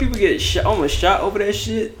a couple of people get almost shot over that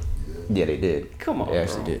shit? Yeah, they did. Come on, they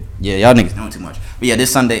actually did. Yeah, y'all niggas doing too much. But yeah,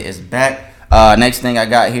 this Sunday is back. Next thing I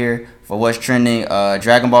got here for what's trending,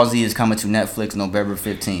 Dragon Ball Z is coming to Netflix November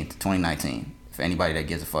 15th, 2019. For anybody that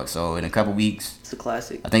gives a fuck. So in a couple weeks. It's a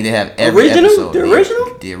classic. I think they have every episode. The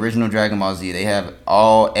original? The original Dragon Ball Z. They have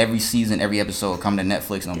every season, every episode coming to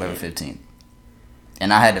Netflix November 15th.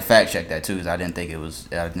 And I had to fact check that too because I didn't think it was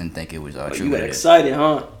true. You got excited,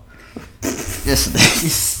 huh?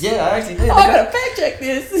 Yes, yeah, I actually did. I gotta fact check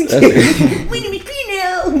this. We need to be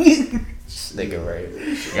now. Nigga, right?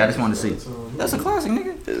 Yeah, I just wanted to see. That's a classic,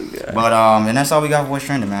 nigga. But and that's all we got for what's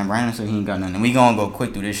trending, man. Brandon said he ain't got nothing. And we gonna go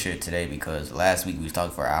quick through this shit today because last week we was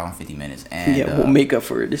talking for an hour and 50 minutes. And we'll make up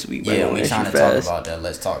for it this week. Yeah, we trying to talk about that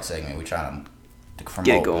Let's Talk segment. We trying to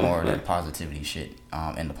promote more of that positivity shit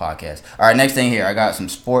in the podcast. All right, next thing here, I got some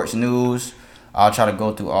sports news. I'll try to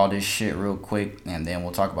go through all this shit real quick, and then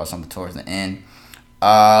we'll talk about something towards the end.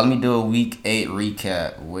 Let me do a Week 8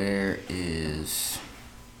 recap. Where is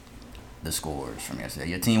the scores from yesterday?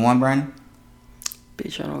 Your team won, Brandon?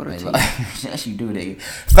 Bitch, I don't know what I team. Yes, you do, nigga.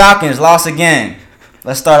 Falcons lost again.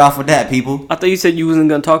 Let's start off with that, people. I thought you said you wasn't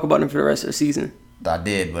going to talk about them for the rest of the season. I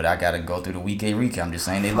did, but I got to go through the Week 8 recap. I'm just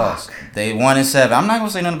saying they lost. They 1-7. I'm not going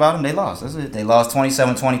to say nothing about them. They lost. That's it. They lost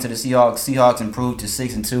 27-20 to the Seahawks. Seahawks improved to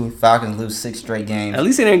 6-2. Falcons lose 6 straight games. At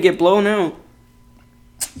least they didn't get blown out.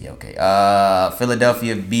 Yeah, okay.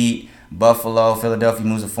 Philadelphia beat Buffalo. Philadelphia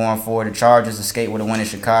moves to 4-4. The Chargers escape with a win in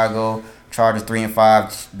Chicago. Chargers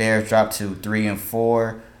 3-5. Bears dropped to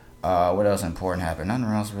 3-4. What else important happened? Nothing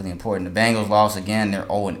else really important. The Bengals lost again. They're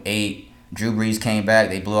 0-8. Drew Brees came back.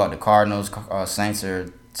 They blew out the Cardinals. Saints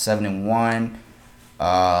are 7-1.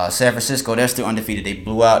 San Francisco, they're still undefeated. They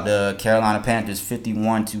blew out the Carolina Panthers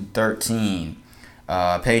 51-13.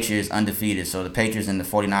 Patriots undefeated. So the Patriots and the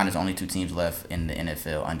 49ers, only 2 teams left in the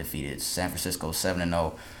NFL undefeated. San Francisco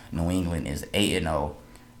 7-0. New England is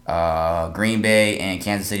 8-0. Green Bay and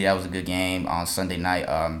Kansas City, that was a good game on Sunday night.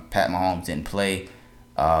 Pat Mahomes didn't play.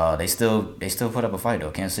 They still put up a fight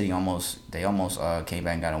though. Kansas City almost came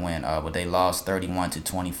back and got a win. But they lost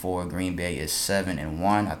 31-24. Green Bay is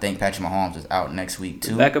 7-1. I think Patrick Mahomes is out next week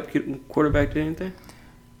too. Backup quarterback did anything?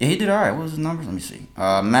 Yeah, he did all right. What was his numbers? Let me see.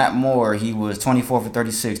 Matt Moore, he was 24 for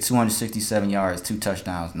 36, 267 yards, 2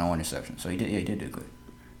 touchdowns, no interceptions. So he did do good.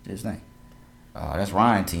 Did his thing. That's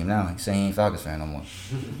Ryan team now. He's saying he ain't Falcons fan no more.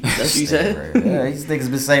 That's what you said? Yeah, these niggas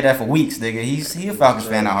been saying that for weeks, nigga. He a Falcons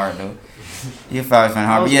fan at heart, though. He a Falcons fan at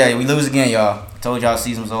heart. But yeah, we lose again, y'all. Told y'all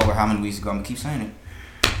season was over how many weeks ago. I'm going to keep saying it.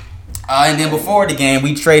 And then before the game,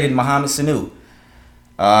 we traded Mohamed Sanu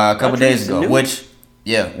a couple days ago.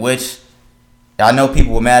 Which I know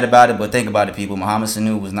people were mad about it, but think about it, people. Mohamed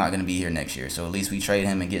Sanu was not going to be here next year, so at least we trade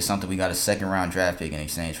him and get something. We got a second-round draft pick in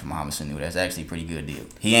exchange for Mohamed Sanu. That's actually a pretty good deal.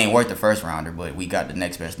 He ain't worth the first-rounder, but we got the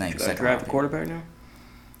next best thing. Got a draft quarterback now?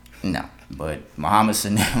 No, but Mohamed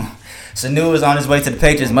Sanu is on his way to the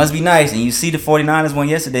Patriots. Must be nice. And you see the 49ers won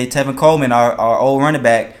yesterday. Tevin Coleman, our old running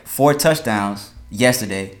back, 4 touchdowns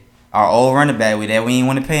yesterday. Our old running back that we ain't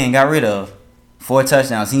want to pay and got rid of. 4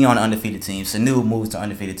 touchdowns. He on an undefeated team. Sanu moves to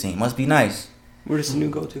undefeated team. Must be nice. Where does Sanu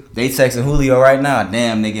go to? They texting Julio right now.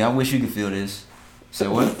 Damn, nigga, I wish you could feel this. Say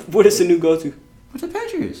what? Where does Sanu go to? With the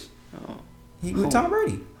Patriots. Oh. He with Tom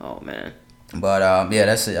Brady. Oh, man. But, yeah,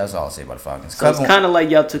 that's it. That's all I'll say about the Falcons. So it's kind of like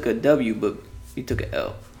y'all took a W, but you took an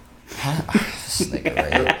L. This nigga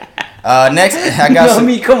right here. Next, I got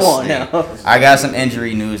come on now. I got some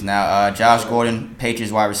injury news now. Josh Gordon,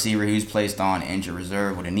 Patriots wide receiver, he was placed on injured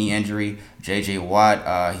reserve with a knee injury. J.J.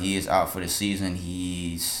 Watt, he is out for the season.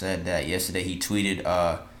 He said that yesterday. He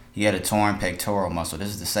tweeted he had a torn pectoral muscle. This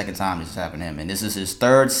is the second time this has happened to him, and this is his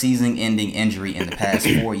 3rd season-ending injury in the past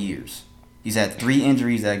 4 years. He's had 3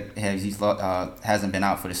 injuries that hasn't been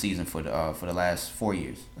out for the season for the last 4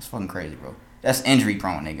 years. That's fucking crazy, bro. That's injury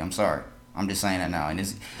prone, nigga. I'm sorry. I'm just saying that now. And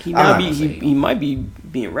he might be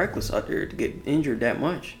being reckless out there to get injured that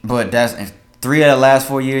much. But that's 3 out of the last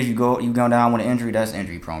 4 years you go down with an injury. That's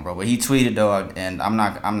injury prone, bro. But he tweeted though, and I'm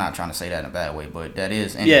not trying to say that in a bad way, but that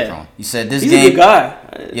is injury prone. He said this He's game. He's a good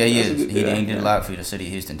guy. Yeah, he is. He did a lot for the city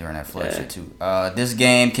of Houston during that flood shit too. This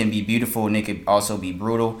game can be beautiful and it could also be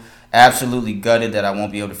brutal. Absolutely gutted that I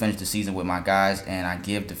won't be able to finish the season with my guys, and I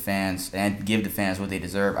give the fans what they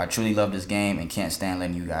deserve. I truly love this game and can't stand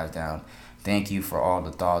letting you guys down. Thank you for all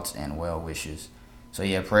the thoughts and well wishes. So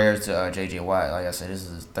yeah, prayers to J.J. Watt. Like I said, this is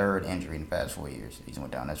his 3rd injury in the past 4 years. He's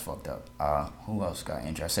went down. That's fucked up. Who else got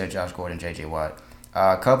injured? I said Josh Gordon, J.J. Watt.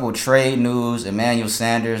 A couple trade news. Emmanuel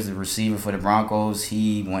Sanders, the receiver for the Broncos,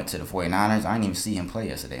 he went to the 49ers. I didn't even see him play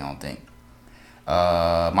yesterday, I don't think.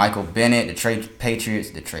 Michael Bennett, the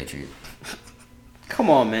Patriots. Come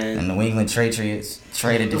on, man. The New England Patriots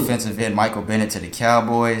traded defensive end Michael Bennett to the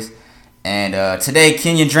Cowboys. And today,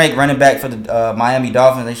 Kenyon Drake, running back for the Miami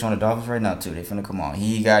Dolphins. They showing the Dolphins right now, too. They finna come on.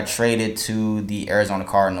 He got traded to the Arizona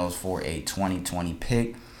Cardinals for a 2020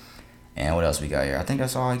 pick. And what else we got here? I think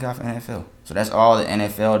that's all he got for NFL. So that's all the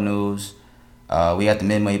NFL news. We at the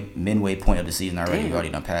midway point of the season already. Damn. We already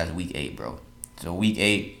done past week 8, bro. So week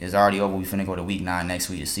 8 is already over. We finna go to week 9 next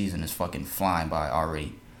week. The season is fucking flying by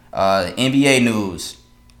already. NBA news.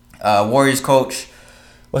 Warriors coach,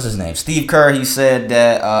 what's his name? Steve Kerr, he said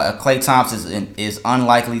that Klay Thompson is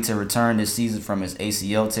unlikely to return this season from his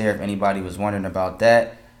ACL tear, if anybody was wondering about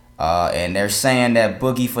that. And they're saying that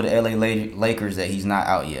Boogie for the LA Lakers, that he's not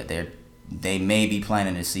out yet. They may be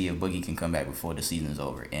planning to see if Boogie can come back before the season is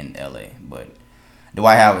over in LA. But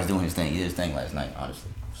Dwight Howard's doing his thing. He did his thing last night, honestly.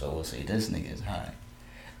 So we'll see. This nigga is high.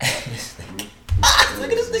 Look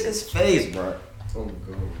at this nigga's face, bro. Oh,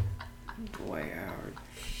 God. Dwight Howard.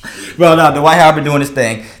 Well, no, Dwight Howard been doing his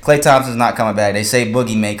thing. Klay Thompson's not coming back. They say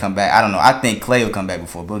Boogie may come back. I don't know. I think Klay will come back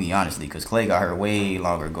before Boogie, honestly, because Klay got hurt way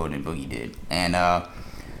longer ago than Boogie did. And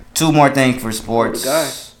 2 more things for sports. Good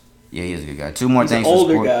guy. Yeah, he is a good guy. 2 more He's things an for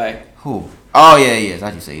older sports. guy. Who? Oh, yeah, he is. I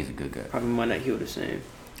can say he's a good guy. Probably might not heal the same.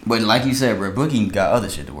 But like you said, bro, Boogie got other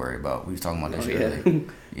shit to worry about. We was talking about that shit earlier.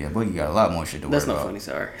 Yeah, Boogie got a lot more shit to worry That's about. not funny,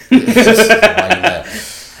 sorry.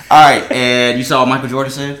 All right, and you saw what Michael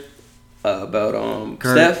Jordan said? About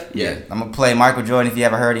Curry? Steph? Yeah. I'm going to play Michael Jordan. If you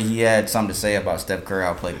ever heard it, he had something to say about Steph Curry.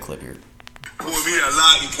 I'll play the clip here. Pour me a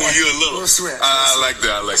lot and pour you a little. I like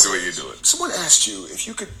that. I like the way you do it. Someone asked you if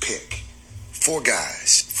you could pick 4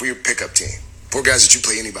 guys for your pickup team. 4 guys that you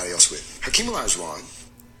play anybody else with. Hakeem Olajuwon,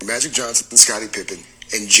 Magic Johnson, Scottie Pippen,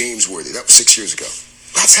 and James Worthy. That was 6 years ago.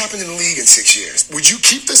 Lots happened in the league in 6 years. Would you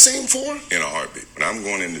keep the same 4? In a heartbeat. When I'm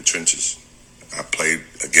going in the trenches, I played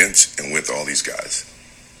against and with all these guys.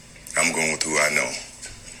 I'm going with who I know.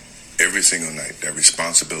 Every single night. That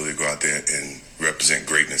responsibility to go out there and represent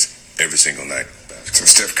greatness every single night. So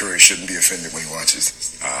Steph Curry shouldn't be offended when he watches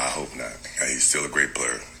this. I hope not. He's still a great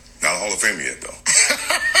player. Not a Hall of Famer yet, though.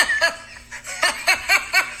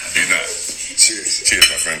 He's not. Cheers. Cheers,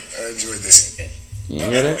 my friend. I enjoyed this. You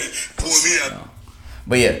hear that? Pour me out.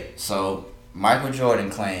 But yeah, so Michael Jordan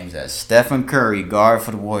claims that Stephen Curry, guard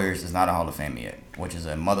for the Warriors, is not a Hall of Famer yet, which is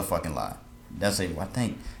a motherfucking lie. That's I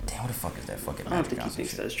think. Damn, what the fuck is that fucking? I don't Magic think he Johnson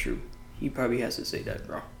thinks shit? that's true. He probably has to say that,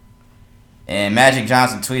 bro. And Magic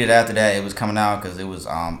Johnson tweeted after that, it was coming out because it was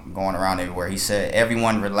going around everywhere. He said,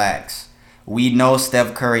 "Everyone relax. We know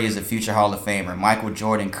Steph Curry is a future Hall of Famer. Michael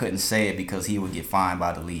Jordan couldn't say it because he would get fined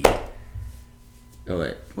by the league." Oh,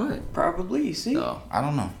 wait. What? Probably. See? No, I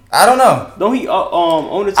don't know. Don't he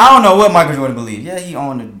own the team? I don't know what Michael Jordan believes. Yeah, he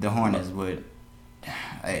owned the Hornets, but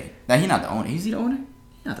hey, now he's not the owner. Is he the owner?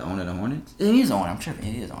 He's not the owner of the Hornets. He is the owner. I'm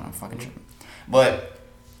tripping. He is the owner. I'm fucking tripping. But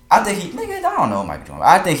I think I don't know Michael Jordan.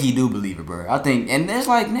 I think he do believe it, bro. I think, and it's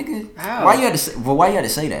like, nigga, How? why you had to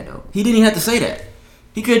say that though? He didn't even have to say that.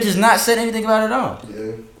 He could have just not said anything about it at all.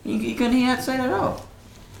 Yeah. He couldn't even have to say that at all.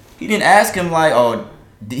 He didn't ask him like,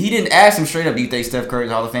 he didn't ask him straight up, do you think Steph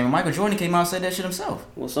Curry's Hall of Fame? Michael Jordan came out and said that shit himself.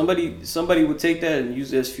 Well, somebody would take that and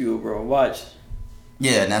use it as fuel, bro. Watch.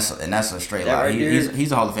 Yeah, and that's a straight That lie. right there-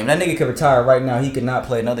 He's a Hall of Fame. That nigga could retire right now. He could not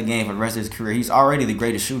play another game for the rest of his career. He's already the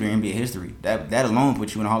greatest shooter in NBA history. That alone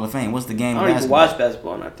puts you in the Hall of Fame. What's the game I of don't even basketball? watch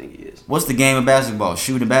basketball, and I think he is. What's the game of basketball?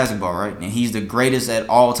 Shooting basketball, right? And he's the greatest at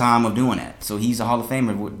all time of doing that. So he's a Hall of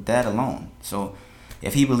Famer with that alone. So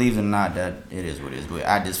if he believes it or not, that it is what it is. But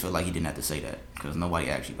I just feel like he didn't have to say that because nobody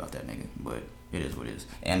asked you about that nigga. But it is what it is.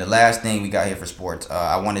 And the last thing we got here for sports,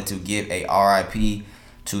 I wanted to give a RIP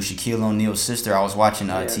to Shaquille O'Neal's sister. I was watching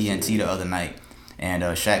TNT the other night, and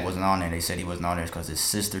Shaq wasn't on there. They said he wasn't on there because his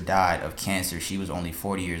sister died of cancer. She was only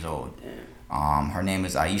 40 years old. Her name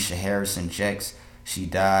is Aisha Harrison Jex. She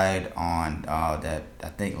died on I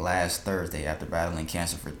think last Thursday after battling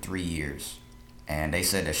cancer for 3 years. And they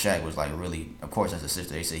said that Shaq was like really, of course as a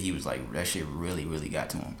sister, they said he was like, that shit really, really got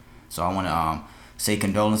to him. So I want to say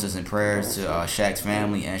condolences and prayers to Shaq's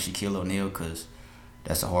family and Shaquille O'Neal, because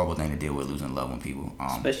that's a horrible thing to deal with, losing loved one people.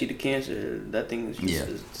 Especially the cancer. That thing is just Yeah.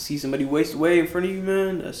 to see somebody waste away in front of you,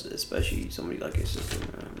 man. That's especially somebody like his sister,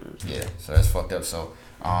 man. Yeah, so that's fucked up. So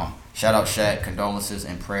shout out Shaq, condolences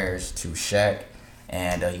and prayers to Shaq.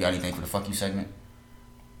 And you got anything for the fuck you segment?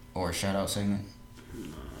 Or a shout out segment?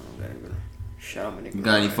 Shout out my nigga. You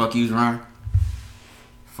got any fuck yous, Ryan?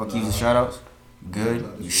 Fuck yous and shout outs?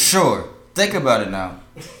 Good? You sure? Think about it now.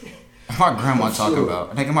 My grandma talking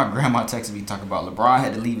about. I think my grandma texted me talking about LeBron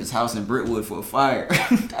had to leave his house in Brentwood for a fire.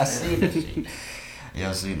 I seen that shit. Yeah,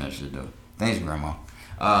 I seen that shit though. Thanks, grandma.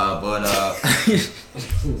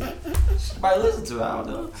 Somebody listen to it. I don't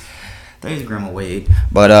know. Thanks, Grandma Wade.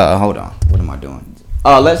 But hold on. What am I doing?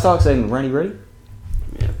 Let's talk segment. Randy, ready?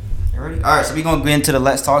 Yeah. You ready? All right, so we're gonna get into the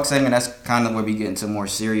Let's Talk segment. That's kind of where we get into more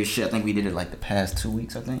serious shit. I think we did it like the past 2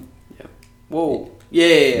 weeks. I think. Yeah. Whoa. Yeah.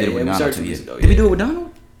 Did it with We Donald started too, 2 weeks yeah. ago. Did we do it with Donald?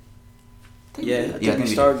 Yeah, I think we did.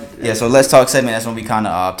 started. Yeah, so Let's Talk segment. That's when we kind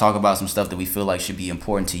of talk about some stuff that we feel like should be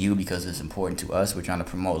important to you because it's important to us. We're trying to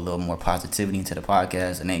promote a little more positivity into the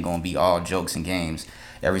podcast, and ain't gonna be all jokes and games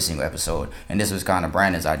every single episode. And this was kind of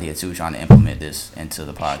Brandon's idea too, trying to implement this into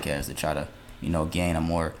the podcast to try to, gain a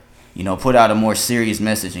more, put out a more serious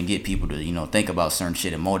message and get people to, think about certain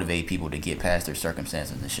shit and motivate people to get past their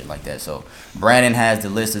circumstances and shit like that. So Brandon has the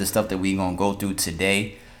list of the stuff that we gonna go through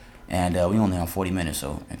today. And we only have 40 minutes,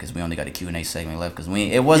 so because we only got a Q&A segment left, because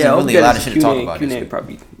it wasn't really a lot of shit to talk about this Q&A week.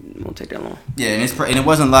 probably won't take that long. Yeah, and it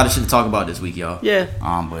wasn't a lot of shit to talk about this week, y'all. Yeah.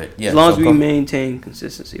 But yeah. As long so as we go- maintain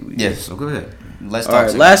consistency, we Yeah, good. so go ahead. Let's All talk.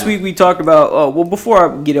 right. segment. Last week we talked about. Well, before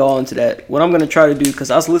I get all into that, what I'm gonna try to do, because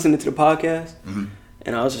I was listening to the podcast,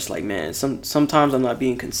 and I was just like, man, sometimes I'm not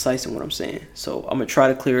being concise in what I'm saying. So I'm gonna try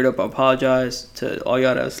to clear it up. I apologize to all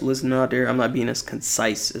y'all that's listening out there. I'm not being as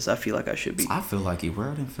concise as I feel like I should be. I feel like you were.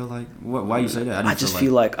 I didn't feel like. Why you say that? I just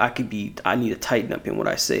feel like I need to tighten up in what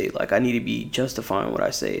I say. Like I need to be justifying what I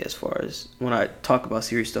say as far as when I talk about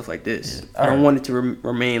serious stuff like this. Yeah. I don't want it to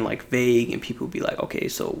remain like vague and people be like, okay,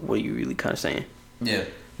 so what are you really kind of saying? Yeah.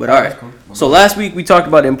 But all right. Cool. So last week we talked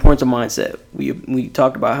about the importance of mindset. We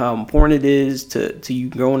talked about how important it is to you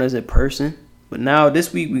growing as a person. But now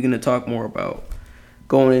this week we're gonna talk more about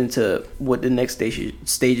going into what the next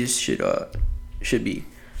stages should be.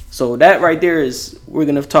 So that right there is we're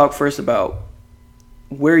gonna talk first about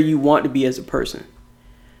where you want to be as a person.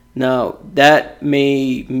 Now that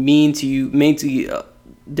may mean to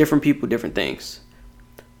different people different things.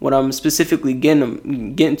 What I'm specifically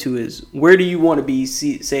getting to is where do you want to be,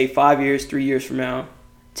 say 5 years, 3 years from now,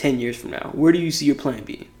 10 years from now? Where do you see your plan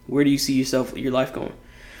being? Where do you see your life going?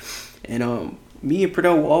 And me and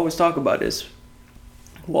Pernell will always talk about this.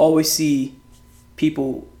 We'll always see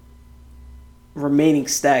people remaining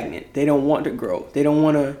stagnant. They don't want to grow. They don't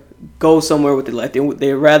want to go somewhere with their life.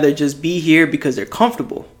 They'd rather just be here because they're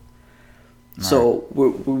comfortable. So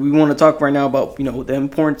we want to talk right now about, you know, the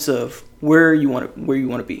importance of where you want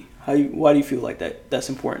to be. Why do you feel like that's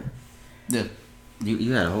important? Yeah,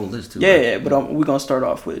 you had a whole list too. Yeah, right? yeah. But we're gonna start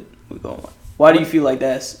off with why do you feel like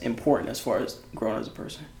that's important as far as growing as a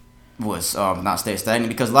person? Was not stay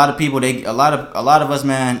stagnant, because a lot of people, a lot of us,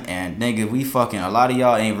 man, and nigga, a lot of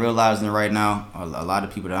y'all ain't realizing it right now. A lot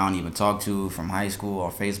of people that I don't even talk to from high school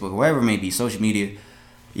or Facebook, wherever it may be, social media,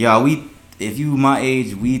 y'all. If you my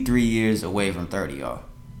age, we 3 years away from 30, y'all.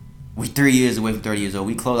 We 3 years away from 30 years old.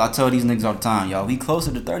 We close. I tell these niggas all the time, y'all. We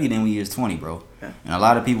closer to 30 than we is 20, bro. Yeah. And a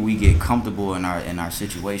lot of people, we get comfortable in our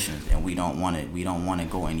situations, and we don't want to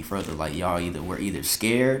go any further. Like y'all, we're either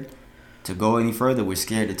scared to go any further, we're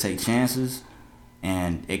scared to take chances,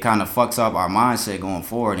 and it kind of fucks up our mindset going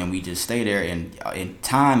forward, and we just stay there. And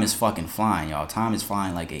time is fucking flying, y'all. Time is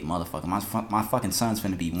flying like a motherfucker. My fucking son's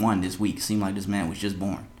finna be 1 this week. Seemed like this man was just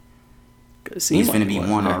born. He's finna be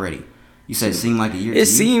 1 already. You said it seemed like a year. It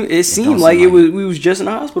seemed like we was just in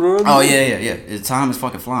the hospital earlier. Oh yeah. The time is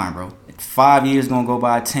fucking flying, bro. 5 years gonna go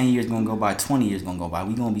by, 10 years gonna go by, 20 years gonna go by.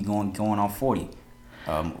 We gonna be going on 40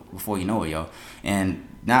 before you know it, yo. And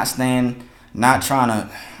not trying to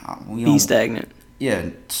be stagnant. Yeah,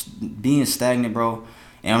 being stagnant, bro.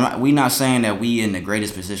 And we're not saying that we in the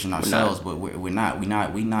greatest position ourselves, but we're not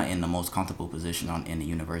in the most comfortable position in the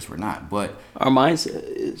universe. We're not, but our mindset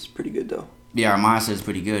is pretty good though. Yeah, our mindset is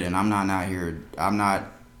pretty good, and I'm not out here. I'm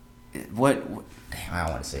not. What damn, I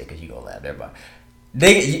don't want to say it because you gonna laugh.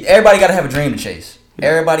 Everybody got to have a dream to chase. Yeah.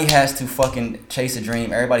 Everybody has to fucking chase a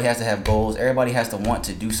dream. Everybody has to have goals. Everybody has to want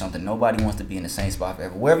to do something. Nobody wants to be in the same spot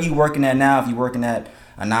forever. Wherever you working at now, if you're working at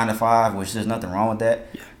a 9 to 5, which there's nothing wrong with that,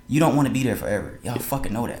 you don't want to be there forever. Y'all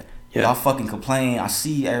fucking know that. Yeah. Y'all fucking complain. I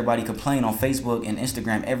see everybody complain on Facebook and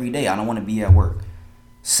Instagram every day. I don't want to be at work.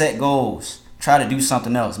 Set goals. Try to do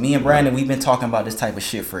something else. Me and Brandon, we've been talking about this type of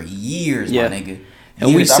shit for years, my nigga.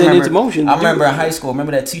 And we set into motion. I remember in high school,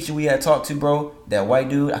 remember that teacher we had talked to, bro? That white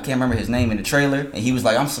dude, I can't remember his name in the trailer. And he was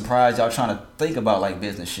like, I'm surprised y'all trying to think about like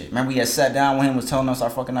business shit. Remember we had sat down with him, was telling us our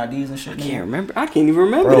fucking ideas and shit? I can't even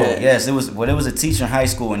remember that. Yes, it was a teacher in high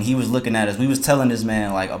school, and he was looking at us. We was telling this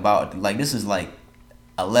man like about, like this is like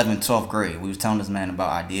 11th, 12th grade. We was telling this man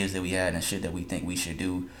about ideas that we had and shit that we think we should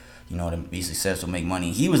do, you know, to be successful, make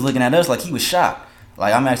money. He was looking at us like he was shocked.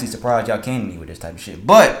 Like, I'm actually surprised y'all came to me with this type of shit.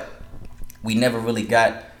 But we never really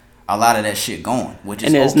got a lot of that shit going, which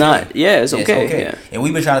is and it's okay. It's okay. Yeah. And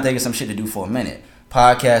we've been trying to think of some shit to do for a minute.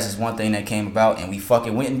 Podcast is one thing that came about, and we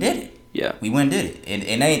fucking went and did it. Yeah. We went and did it.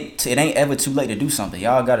 And it ain't ever too late to do something.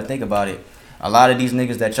 Y'all got to think about it. A lot of these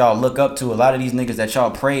niggas that y'all look up to, a lot of these niggas that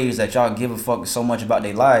y'all praise, that y'all give a fuck so much about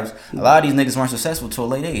their lives, a lot of these niggas weren't successful till a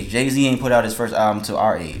late age. Jay-Z ain't put out his first album till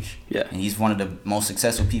our age. Yeah. And he's one of the most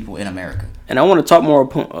successful people in America. And I want to talk more,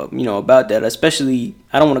 about that, especially,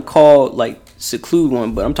 I don't want to call, seclude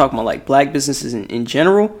one, but I'm talking about, black businesses in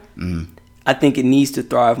general. Mm-hmm. I think it needs to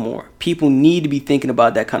thrive more. People need to be thinking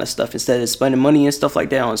about that kind of stuff instead of spending money and stuff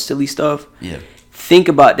like that on silly stuff. Yeah. Think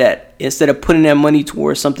about that instead of putting that money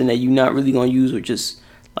towards something that you're not really going to use, or just,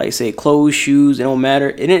 say, clothes, shoes. It don't matter.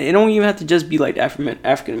 It don't even have to just be like the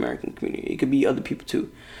African American community. It could be other people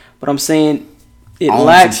too. But I'm saying it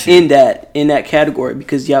lacks in that category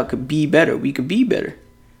because y'all could be better. We could be better.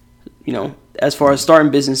 As far as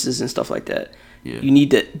starting businesses and stuff like that. Yeah. You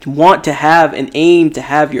need to want to have an aim to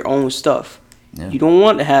have your own stuff. Yeah. You don't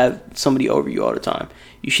want to have somebody over you all the time.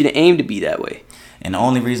 You should aim to be that way. And the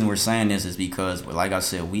only reason we're saying this is because, like I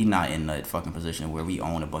said, we not in that fucking position where we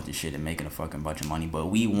own a bunch of shit and making a fucking bunch of money. But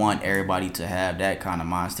we want everybody to have that kind of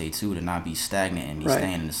mind state too, to not be stagnant and be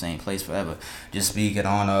staying in the same place forever. Just speaking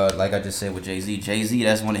on, like I just said with Jay-Z. Jay-Z,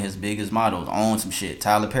 that's one of his biggest models. Own some shit.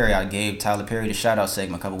 Tyler Perry, I gave Tyler Perry the shout out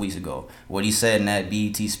segment a couple weeks ago. What he said in that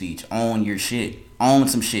BET speech. Own your shit. Own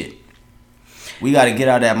some shit. We got to get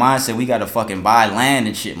out of that mindset. We got to fucking buy land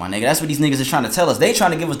and shit, my nigga. That's what these niggas is trying to tell us. They trying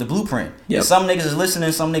to give us the blueprint. Yep. And some niggas is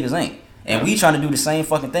listening, some niggas ain't. And we trying to do the same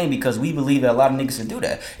fucking thing because we believe that a lot of niggas can do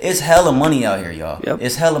that. It's hella money out here, y'all. Yep.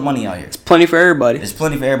 It's hella money out here. It's plenty for everybody. It's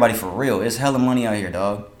plenty for everybody, for real. It's hella money out here,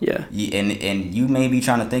 dog. Yeah. And you may be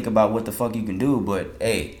trying to think about what the fuck you can do, but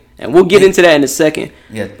hey. And we'll get into that in a second.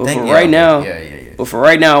 Yeah. But for right now, But for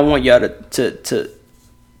right now, I want y'all to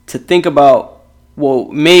think about.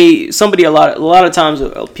 Well, a lot of times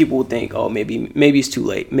people will think, oh, maybe it's too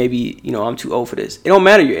late. Maybe, I'm too old for this. It don't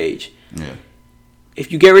matter your age. Yeah.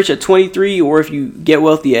 If you get rich at 23 or if you get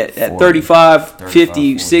wealthy at 40, 35, 50,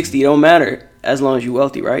 40. 60, it don't matter as long as you're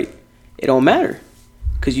wealthy, right? It don't matter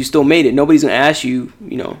because you still made it. Nobody's going to ask you,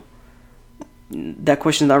 that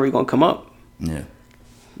question's not really going to come up. Yeah.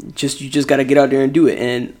 You just got to get out there and do it.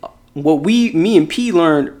 And what me and P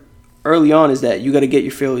learned early on is that you got to get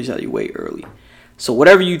your failures out of your way early. So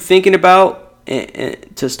whatever you're thinking about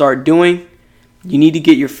and to start doing, you need to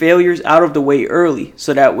get your failures out of the way early.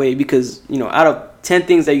 So that way, because out of 10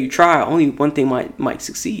 things that you try, only one thing might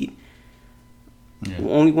succeed. Yeah.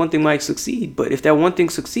 Only one thing might succeed. But if that one thing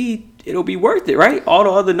succeeds, it'll be worth it, right? All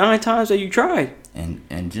the other 9 times that you tried.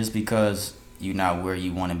 And just because you're not where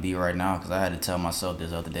you want to be right now, because I had to tell myself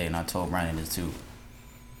this other day, and I told Brandon this too.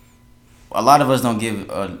 A lot of us don't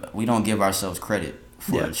give ourselves credit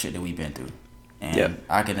for the shit that we've been through, and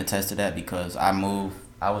I can attest to that because I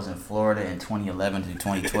was in Florida in 2011 to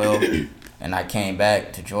 2012, and I came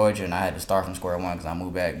back to Georgia, and I had to start from square one because I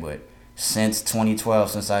moved back. But since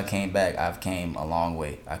 2012, since I came back, I've came a long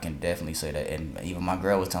way. I can definitely say that, and even my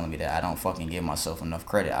girl was telling me that I don't fucking give myself enough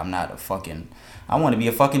credit. I'm not I want to be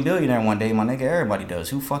a fucking billionaire one day, my nigga. Everybody does.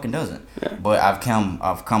 Who fucking doesn't? Yeah. But I've come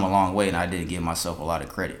a long way, and I did give myself a lot of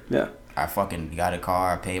credit. Yeah. I fucking got a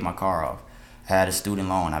car. I paid my car off. I had a student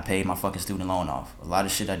loan. I paid my fucking student loan off. A lot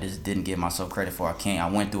of shit I just didn't give myself credit for. I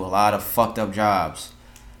went through a lot of fucked up jobs.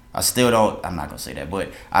 I still don't. I'm not gonna say that, but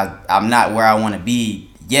I'm not where I want to be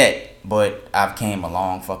yet. But I've came a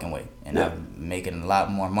long fucking way, and I'm making a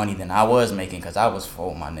lot more money than I was making because I was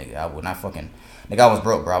full, my nigga. I was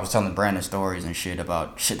broke, bro. I was telling Brandon stories and shit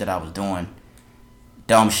about shit that I was doing.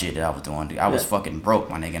 Dumb shit that I was doing. I was fucking broke,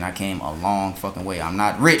 my nigga, and I came a long fucking way. I'm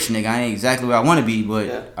not rich, nigga. I ain't exactly where I want to be,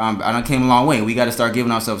 but I done came a long way. We got to start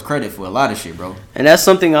giving ourselves credit for a lot of shit, bro. And that's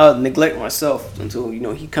something I'll neglect myself until,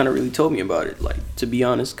 he kind of really told me about it, like, to be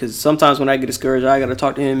honest. Because sometimes when I get discouraged, I got to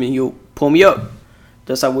talk to him, and he'll pull me up.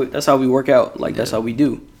 That's how we work out. Like, that's how we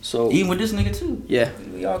do. So even with this nigga, too. Yeah.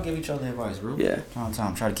 We all give each other advice, bro. Yeah. All the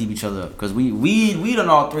time. Try to keep each other up. Because we done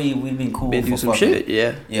all three. We've been cool. Been through some shit,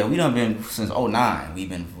 yeah. Yeah, we done been since 2009. We've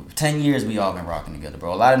been 10 years we all been rocking together,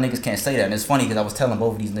 bro. A lot of niggas can't say that. And it's funny because I was telling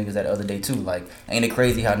both of these niggas that the other day, too. Like, ain't it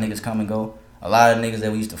crazy how niggas come and go? A lot of niggas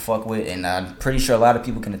that we used to fuck with, and I'm pretty sure a lot of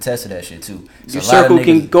people can attest to that shit, too. Your circle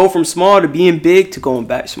can go from small to being big to going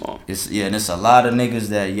back small. And it's a lot of niggas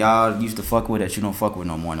that y'all used to fuck with that you don't fuck with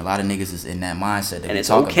no more. And a lot of niggas is in that mindset that and we it's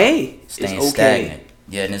talk okay. About. Staying stagnant.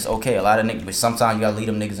 Yeah, and it's okay. A lot of niggas, but sometimes you gotta leave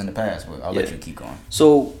them niggas in the past. But I'll let you keep going.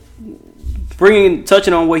 So,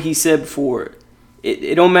 touching on what he said before,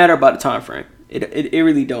 it don't matter about the time frame. It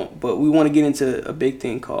really don't. But we want to get into a big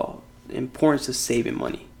thing called the importance of saving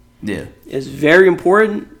money. Yeah. It's very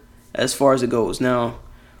important as far as it goes. Now,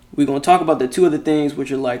 we're going to talk about the two other things,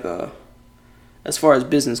 which are like, as far as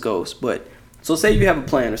business goes. But, so say you have a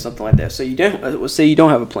plan or something like that. So say you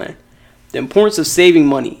don't have a plan. The importance of saving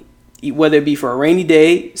money, whether it be for a rainy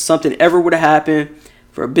day, something ever would have happened,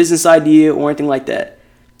 for a business idea or anything like that,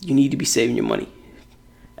 you need to be saving your money.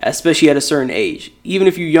 Especially at a certain age. Even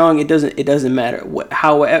if you're young, it doesn't matter.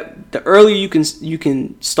 The earlier you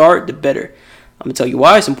can start, the better. I'm going to tell you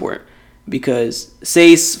why it's important. Because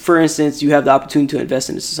say, for instance, you have the opportunity to invest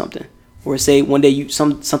into something. Or say one day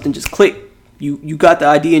something just clicked. You got the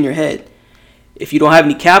idea in your head. If you don't have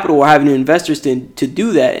any capital or have any investors to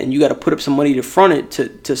do that, and you got to put up some money to front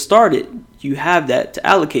it, to start it, you have that to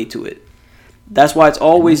allocate to it. That's why it's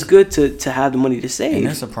always good to have the money to save. And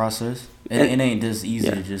that's a process. It ain't just easy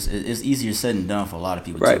to it's easier said than done for a lot of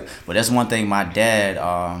people too. But that's one thing my dad,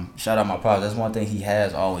 shout out my pops, that's one thing he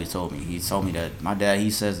has always told me. He told me that my dad, he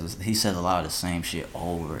says a lot of the same shit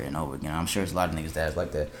over and over again. I'm sure there's a lot of niggas' dads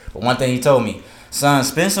like that. But one thing he told me, son,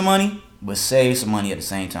 spend some money, but save some money at the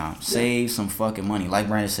same time. Yeah. Save some fucking money. Like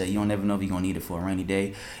Brandon said, you don't never know if you're gonna need it for a rainy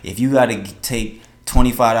day. If you gotta take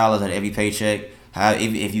 $25 out of every paycheck,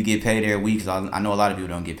 if you get paid every week, because I know a lot of people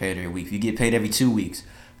don't get paid every week. If you get paid every 2 weeks,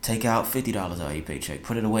 take out $50 out of your paycheck.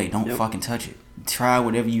 Put it away. Don't fucking touch it. Try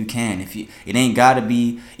whatever you can. It ain't gotta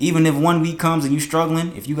be. Even if 1 week comes and you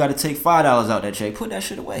struggling, if you gotta take $5 out that check, put that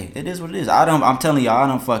shit away. It is what it is. I'm telling y'all, I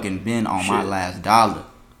done fucking been on my last dollar.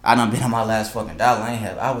 I done been on my last fucking dollar.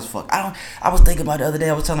 I was thinking about it the other day.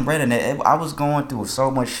 I was telling Brandon that I was going through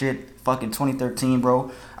so much shit. Fucking 2013, bro.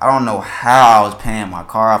 I don't know how I was paying my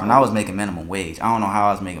car off, and I was making minimum wage. I don't know how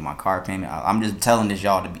I was making my car payment. I'm just telling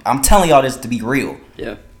y'all this to be real.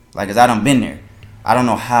 Yeah. Like, cause I done been there. I don't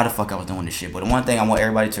know how the fuck I was doing this shit. But the one thing I want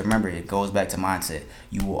everybody to remember, it goes back to mindset.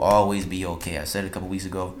 You will always be okay. I said it a couple weeks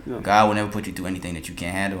ago. Yeah. God will never put you through anything that you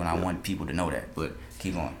can't handle, and I want people to know that. But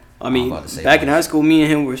keep going. I mean, back in high school, me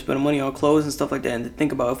and him were spending money on clothes and stuff like that. And to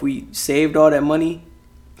think about if we saved all that money,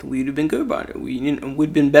 we'd have been good about it.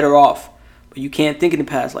 We'd been better off. But you can't think in the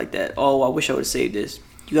past like that. Oh, I wish I would have saved this.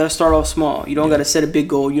 You got to start off small. You don't got to set a big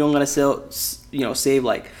goal. You don't got to save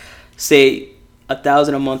like, say,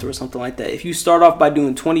 $1,000 a month or something like that. If you start off by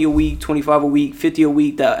doing 20 a week, 25 a week, 50 a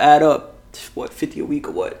week, that add up. What, 50 a week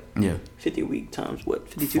or what? Yeah. 50 a week times what?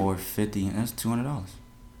 52. 450. That's $200.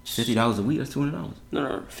 $50 a week. That's $200.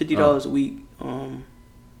 No, $50 a week.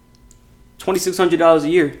 $2,600 a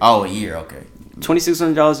year. Oh, a year. Okay.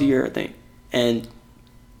 $2,600 a year, I think, and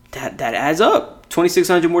that adds up.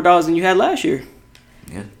 $2,600 more dollars than you had last year.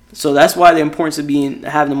 Yeah. So that's why the importance of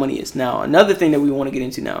having the money is. Now, another thing that we want to get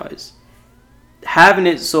into now is having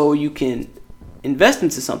it so you can invest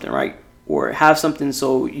into something, right? Or have something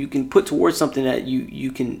so you can put towards something that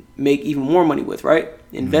you can make even more money with, right?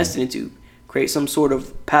 Invest it into, create some sort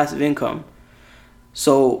of passive income.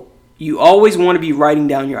 So you always want to be writing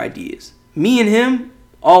down your ideas. Me and him,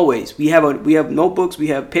 always. We have notebooks, we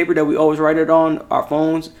have paper that we always write it on, our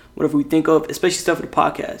phones, whatever we think of, especially stuff for the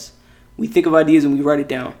podcast. We think of ideas and we write it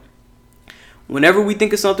down. Whenever we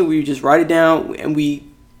think of something, we just write it down and we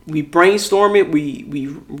brainstorm it, we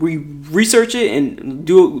research it and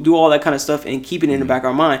do all that kind of stuff and keep it in the back of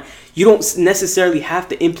our mind. You don't necessarily have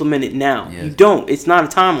to implement it now. Yeah. You don't. It's not a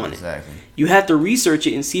time on it. Exactly. You have to research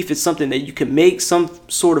it and see if it's something that you can make some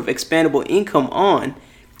sort of expandable income on,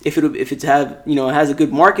 if it has a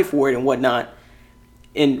good market for it and whatnot,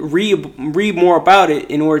 and read more about it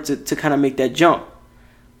in order to kind of make that jump.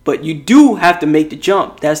 But you do have to make the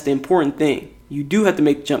jump. That's the important thing. You do have to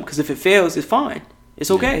make the jump, because if it fails, it's fine. It's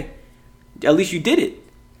okay. Yeah. At least you did it.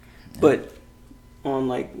 Yeah. But on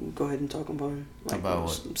go ahead and talk about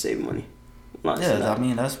what? Saving money. I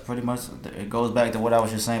mean, that's pretty much, it goes back to what I was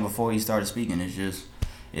just saying before he started speaking. It's just,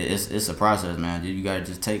 it's a process, man. You gotta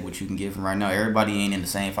just take what you can get from right now. Everybody ain't in the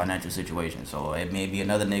same financial situation, so it may be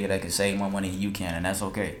another nigga that can save more money than you can, and that's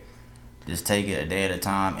okay. Just take it a day at a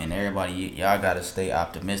time, and everybody, y'all gotta stay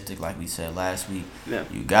optimistic, like we said last week. Yeah.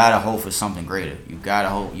 You gotta hope for something greater. You gotta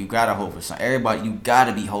hope for something. Everybody, you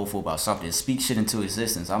gotta be hopeful about something. Speak shit into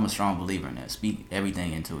existence. I'm a strong believer in that. Speak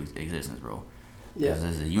everything into existence, bro. Yeah.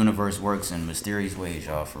 Because the universe works in mysterious ways,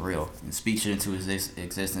 y'all, for real. And speak shit into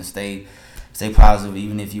existence. Stay positive.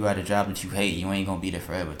 Even if you at a job that you hate, you ain't gonna be there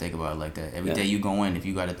forever. Think about it like that. Every day you go in, if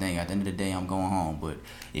you got a thing, at the end of the day, I'm going home. But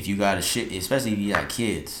if you got a shit, especially if you got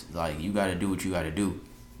kids, you gotta do what you gotta do.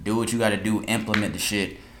 Do what you gotta do. Implement the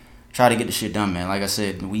shit. Try to get the shit done, man. Like I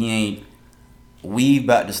said, we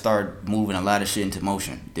about to start moving a lot of shit into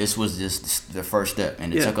motion. This was just the first step,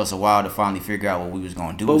 and it took us a while to finally figure out what we was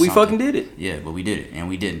gonna do. But we fucking did it. Yeah, but we did it, and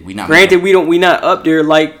we didn't. We not. Granted, we not up there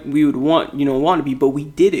like we would want to be, but we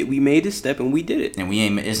did it. We made this step, and we did it.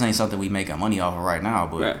 And this ain't something we making money off of right now,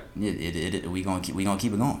 but we gonna keep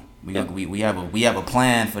it going. We have a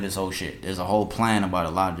plan for this whole shit. There's a whole plan about a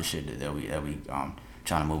lot of the shit that we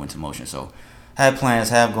trying to move into motion. So. Have plans,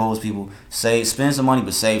 have goals, people. Spend some money,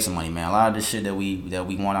 but save some money, man. A lot of this shit that we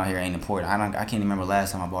want out here ain't important. I can't even remember the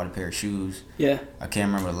last time I bought a pair of shoes. Yeah. I can't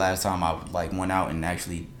remember the last time I went out and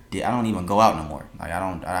actually did. I don't even go out no more. I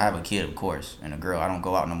have a kid, of course, and a girl. I don't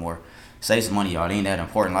go out no more. Save some money, y'all. It ain't that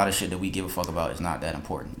important. A lot of shit that we give a fuck about is not that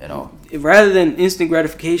important at all. Rather than instant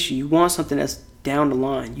gratification, you want something that's down the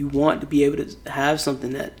line. You want to be able to have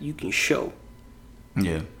something that you can show.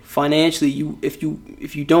 Yeah. Financially, if you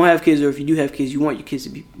don't have kids, or if you do have kids, you want your kids to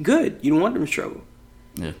be good. You don't want them to struggle.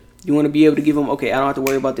 Yeah. You want to be able to give them, okay, I don't have to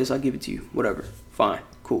worry about this. I'll give it to you. Whatever. Fine.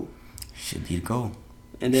 Cool. Should be the goal.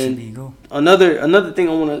 And then another thing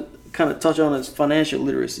I want to kind of touch on is financial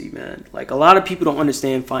literacy, man. A lot of people don't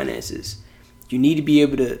understand finances. You need to be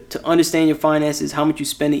able to understand your finances, how much you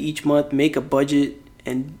spend each month, make a budget,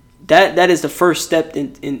 and that is the first step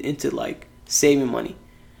into saving money.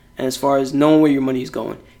 And as far as knowing where your money is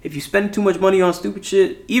going, if you spend too much money on stupid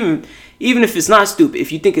shit, even if it's not stupid,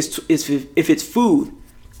 if you think if it's food,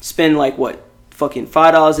 spend fucking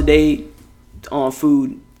 $5 a day on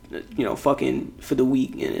food, fucking for the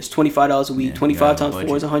week, and it's $25 a week. Yeah, 25 times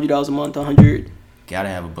 4 is $100 a month. 100. Gotta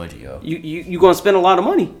have a budget, yo. You gonna spend a lot of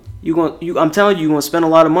money. I'm telling you, you're gonna spend a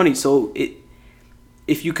lot of money. So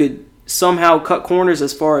if you could somehow cut corners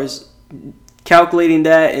as far as calculating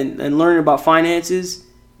that and learning about finances,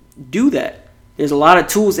 do that. There's a lot of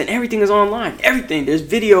tools, and everything is online. Everything. There's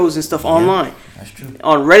videos and stuff online. That's true.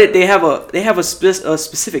 On Reddit, they have a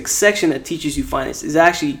specific section that teaches you finance. It's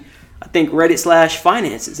actually, I think,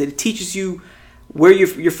 Reddit/finances. It teaches you where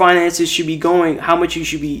your finances should be going, how much you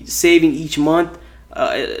should be saving each month,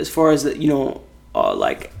 as far as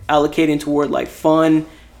allocating toward fun,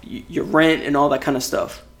 your rent, and all that kind of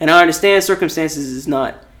stuff. And I understand circumstances is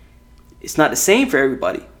not the same for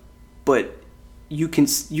everybody, but you can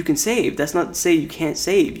save. That's not to say you can't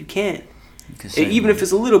save. You can. Even if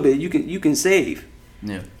it's a little bit, you can save.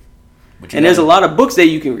 Yeah. And there's a lot of books that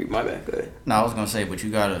you can read. My bad. Go ahead. No, I was gonna say, but you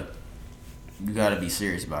gotta you gotta be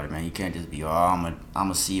serious about it, man. You can't just be, I'm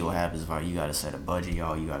gonna see what happens. You gotta set a budget,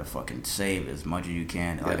 y'all. You gotta fucking save as much as you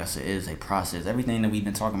can. Like I said, it is a process. Everything that we've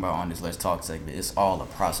been talking about on this Let's Talk segment, it's all a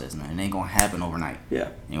process, man. It ain't gonna happen overnight. Yeah.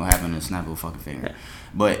 It ain't gonna happen in a snap of a fucking finger. Yeah.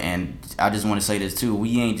 But, and I just want to say this too,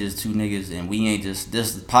 we ain't just two niggas, and we ain't just,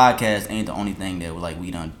 this podcast ain't the only thing that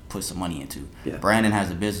we done put some money into. Yeah. Brandon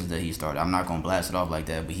has a business that he started. I'm not gonna blast it off like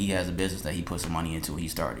that, but he has a business that he put some money into. He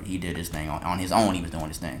started. He did his thing on his own. He was doing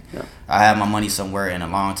his thing. Yeah. I have my money somewhere in a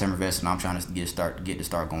long-term investment. I'm trying to get to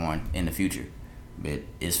start going in the future. But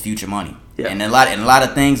it's future money. Yeah. And a lot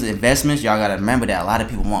of things, investments, y'all gotta remember that a lot of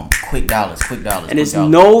people want quick dollars. And there's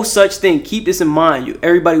no such thing. Keep this in mind.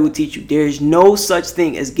 Everybody will teach you. There's no such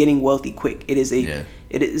thing as getting wealthy quick. It is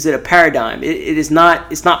a paradigm. It is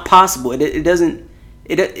not. It's not possible. It doesn't.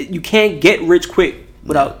 You can't get rich quick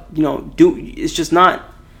without It's just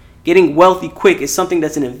not. Getting wealthy quick is something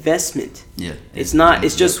that's an investment. Yeah. It's not.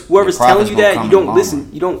 It's just whoever's telling you that, you don't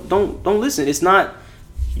listen. You don't listen. It's not.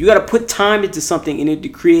 You got to put time into something in it to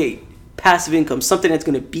create passive income, something that's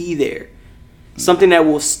going to be there, something that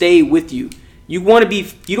will stay with you. You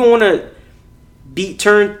don't want to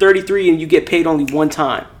turn 33 and you get paid only one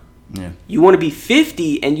time. Yeah. You want to be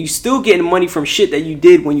 50 and you still getting money from shit that you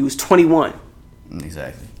did when you was 21.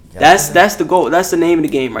 Exactly. That's the goal. That's the name of the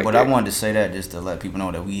game right there. But I wanted to say that just to let people know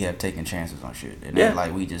that we have taken chances on shit. And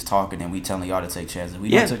like we just talking and we telling y'all to take chances. We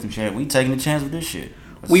don't take them chances. We taking the chance with this shit.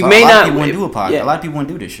 A lot of people wouldn't do a podcast. Yeah. A lot of people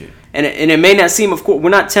wouldn't do this shit. And it may not seem, of course,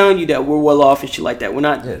 we're not telling you that we're well off and shit like that. We're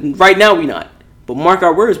not. Yeah. Right now, we're not. But mark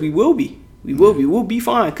our words, we will be. We will be. We'll be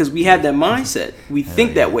fine because we have that mindset. We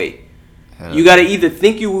think that way. You got to either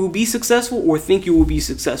think you will be successful or think you will be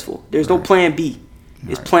successful. There's no plan B.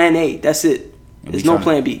 It's plan A. That's it. There's no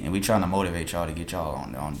plan B. And we trying to motivate y'all to get y'all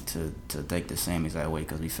on to think the same exact way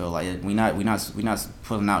because we feel like we not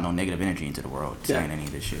putting out no negative energy into the world saying any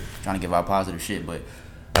of this shit. Trying to give out positive shit, but.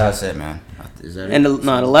 That's it, man. Is that and the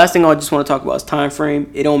last thing I just want to talk about is time frame.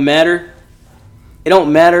 It don't matter.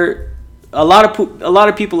 A lot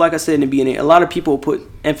of people, like I said in the beginning, a lot of people put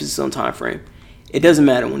emphasis on time frame. It doesn't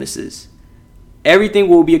matter when this is. Everything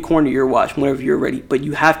will be according to your watch whenever you're ready, but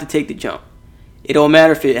you have to take the jump. It don't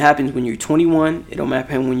matter if it happens when you're 21. It don't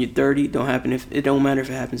matter when you're 30. It don't matter if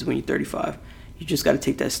it happens when you're 35. You just got to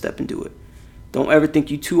take that step and do it. Don't ever think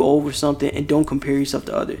you're too old for something, and don't compare yourself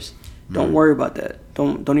to others. Don't worry about that.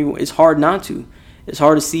 Don't even. It's hard not to. It's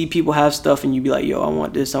hard to see people have stuff and you be like, yo, I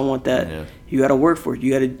want this, I want that. Yeah. You gotta work for it.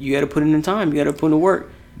 You gotta put in the time. You gotta put in the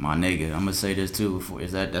work. My nigga, I'm gonna say this too.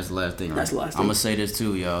 That's the last thing. Right? That's the last thing. I'm gonna say this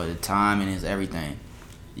too, yo. The timing is everything.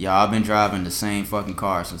 Y'all, I've been driving the same fucking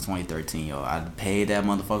car since 2013, yo. I paid that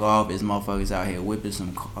motherfucker off. This motherfucker's out here whipping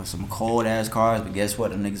some cold ass cars, but guess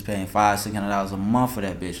what? The niggas paying $500-$600 a month for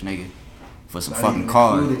that bitch, nigga. For some not fucking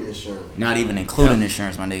cars. Not even including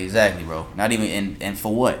insurance, my nigga. Exactly, bro. Not even, and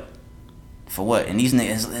for what? For what? And these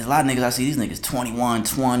niggas, there's a lot of niggas I see, these niggas 21,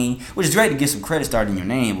 20, which is great to get some credit started in your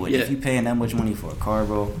name, but if you paying that much money for a car,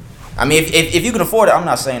 bro. I mean, if you can afford it, I'm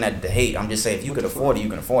not saying that to hate. I'm just saying if you can afford it, you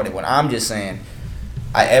can afford it. But I'm just saying,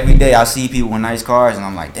 every day I see people with nice cars, and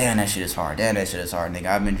I'm like, damn, that shit is hard. Damn, that shit is hard, nigga.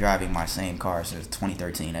 I've been driving my same car since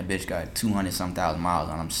 2013. That bitch got 200-some thousand miles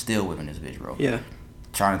on. I'm still whipping this bitch, bro. Yeah.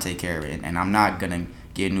 Trying to take care of it, and I'm not gonna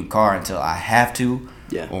get a new car until I have to,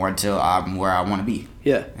 or until I'm where I want to be.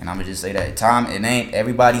 Yeah. And I'm gonna just say that time. It ain't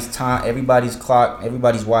everybody's time, everybody's clock,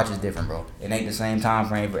 everybody's watch is different, bro. It ain't the same time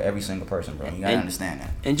frame for every single person, bro. You gotta understand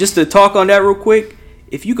that. And just to talk on that real quick,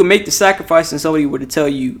 if you can make the sacrifice and somebody were to tell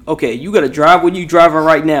you, okay, you gotta drive what you driving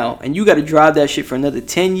right now, and you gotta drive that shit for another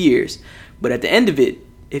 10 years, but at the end of it,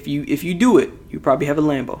 if you do it, you probably have a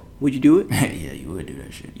Lambo. Would you do it? Yeah, you would do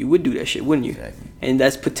that shit. You would do that shit, wouldn't you? Exactly. And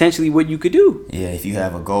that's potentially what you could do. Yeah, if you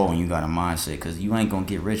have a goal and you got a mindset, because you ain't gonna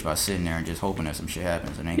get rich by sitting there and just hoping that some shit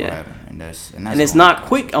happens. It ain't gonna happen. And it's not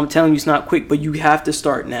quick. I'm telling you, it's not quick. But you have to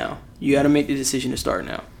start now. You got to make the decision to start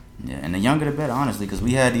now. Yeah, and the younger the better, honestly, because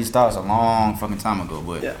we had these thoughts a long fucking time ago.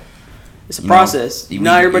 But yeah. It's a process.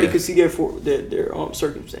 Not everybody can see their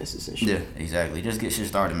circumstances and shit. Yeah, exactly. Just get shit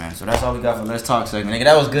started, man. So that's all we got for Let's Talk segment. Nigga,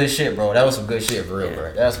 that was good shit, bro. That was some good shit for real,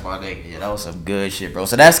 bro. That's my nigga. Yeah, that was some good shit, bro.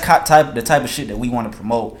 So that's the type of shit that we want to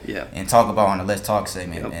promote and talk about on the Let's Talk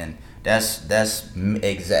segment. Yep. And that's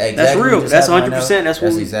exactly. That's real. That's 100%. Right, that's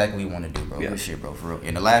exactly what we want to do, bro. Good shit, bro, for real.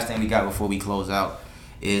 And the last thing we got before we close out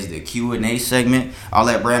is the Q&A segment. I'll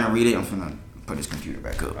let Brandon read it. I'm finna put his computer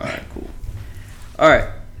back up. All right, cool. All right.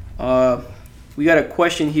 We got a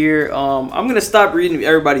question here. I'm gonna stop reading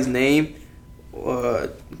everybody's name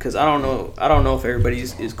because I don't know if everybody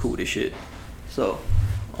is cool with this shit. So,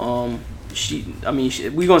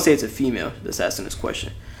 we gonna say it's a female that's asking this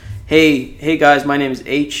question. Hey guys, my name is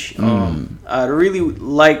H. I really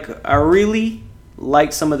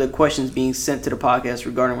like some of the questions being sent to the podcast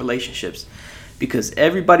regarding relationships, because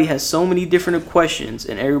everybody has so many different questions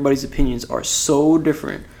and everybody's opinions are so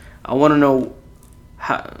different. I want to know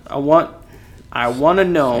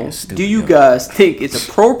do you guys think it's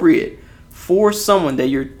appropriate for someone that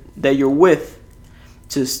you're with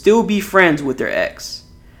to still be friends with their ex?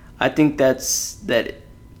 I think that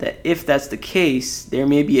if that's the case, there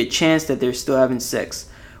may be a chance that they're still having sex.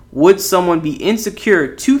 Would someone be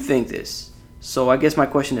insecure to think this? So I guess my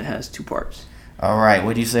question has two parts. All right,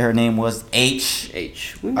 what did you say her name was? H.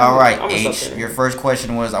 All right, H. Your first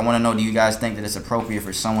question was, I want to know, do you guys think that it's appropriate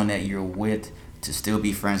for someone that you're with to still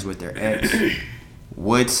be friends with their ex?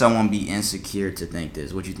 Would someone be insecure to think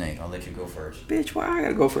this? What you think? I'll let you go first. Bitch, why I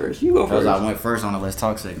gotta go first? You go first. Because I went first on the Let's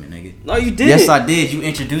Talk segment, nigga. No, you didn't. Yes, I did. You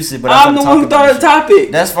introduced it, but I'm the one who thought of the topic.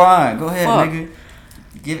 That's fine. Go ahead, nigga.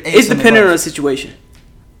 It's dependent on the situation.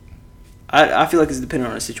 I feel like it's dependent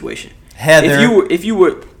on the situation. Heather. If you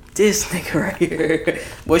were this nigga right here.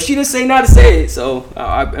 Well, she didn't say not to say it, so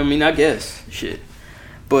I mean, I guess shit.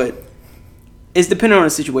 But it's dependent on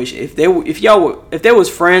the situation. If they was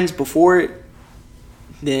friends before it,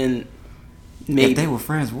 then maybe. If they were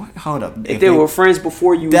friends, what? Hold up. If they were friends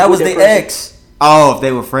before you, that was their ex. Oh, if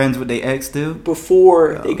they were friends with their ex too?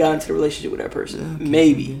 Before they got into the relationship with that person.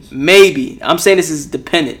 Okay, maybe. I'm saying this is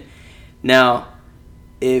dependent. Now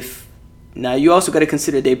you also got to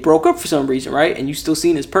consider they broke up for some reason, right? And you still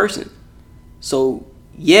seeing this person. So,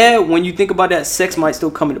 yeah, when you think about that, sex might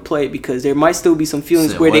still come into play, because there might still be some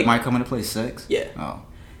feelings where what might come into play? Sex? Yeah. Oh.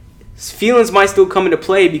 Feelings might still come into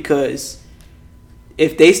play, because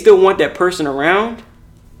if they still want that person around,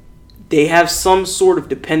 they have some sort of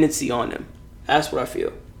dependency on them. That's what I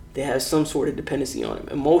feel. They have some sort of dependency on them,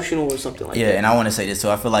 emotional or something like that. Yeah, and I want to say this too.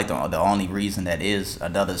 I feel like the only reason that is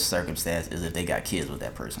another circumstance is if they got kids with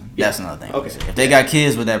that person. Yeah. That's another thing. Okay. If they got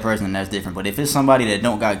kids with that person, that's different. But if it's somebody that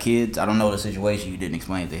don't got kids, I don't know the situation. You didn't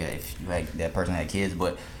explain if that person had kids,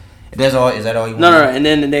 but if that's all. Is that all you want? No. And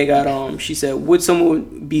then they got she said, would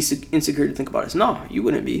someone be insecure to think about this? No, you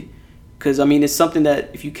wouldn't be, because I mean, it's something that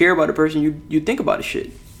if you care about a person, you think about the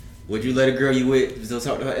shit. Would you let a girl you with still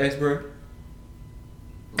talk to her ex, bro?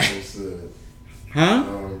 Huh?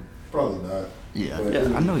 Probably not. Yeah, but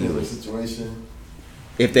I know you would. Situation.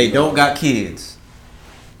 If they don't got kids.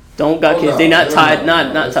 Kids. They not tied.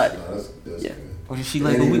 Not tied. That's yeah. Good. She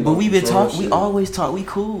like, but we been talking. We always talk. We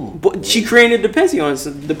cool. But she created dependency on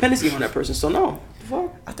that person. So no.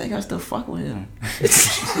 Fuck. I think I still fuck with him.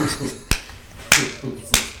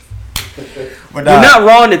 But you're not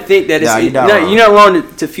wrong to think that it's. You're not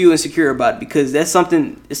wrong to feel insecure about it, because that's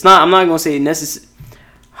something. It's not. I'm not gonna say necessary.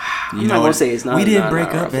 I'm not gonna say it's not. We didn't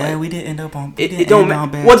break up, man. We didn't end up on. It don't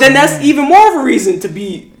matter. Well, then that's even more of a reason to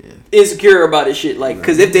be insecure about this shit. Like,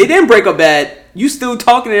 because if they didn't break up bad, you still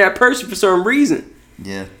talking to that person for some reason.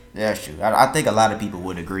 Yeah, that's true. I think a lot of people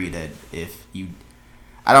would agree that if you,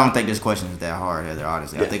 I don't think this question is that hard, Heather.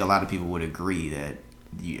 Honestly, I think a lot of people would agree that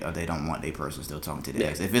they don't want their person still talking to their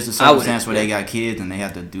ex. If it's a circumstance where they got kids and they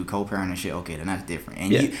have to do co-parenting and shit, okay, then that's different.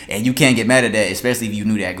 And you can't get mad at that, especially if you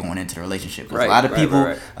knew that going into the relationship. Because a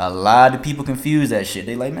lot of people confuse that shit.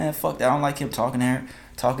 They like, man, fuck that. I don't like him talking to her,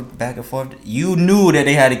 talking back and forth. You knew that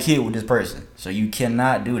they had a kid with this person, so you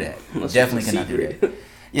cannot do that. You definitely cannot do that.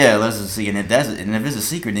 Yeah, let's just see. And if it's a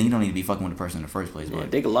secret, then you don't need to be fucking with the person in the first place.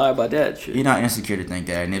 But they can lie about that shit. You're not insecure to think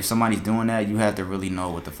that. And if somebody's doing that, you have to really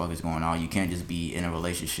know what the fuck is going on. You can't just be in a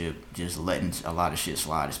relationship just letting a lot of shit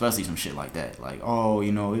slide, especially some shit like that. Like, oh,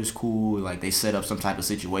 it's cool. Like, they set up some type of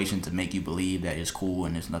situation to make you believe that it's cool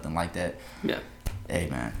and it's nothing like that. Yeah. Hey,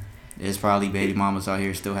 man. There's probably baby mamas out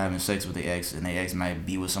here still having sex with their ex, and their ex might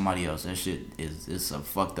be with somebody else. That shit it's a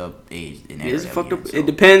fucked up age. It's fucked up. So. It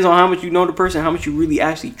depends on how much you know the person, how much you really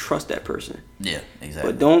actually trust that person. Yeah,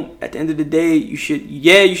 exactly. But at the end of the day, you should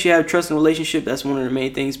have trust in a relationship. That's one of the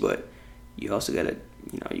main things. But you also gotta,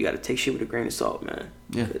 you gotta take shit with a grain of salt, man.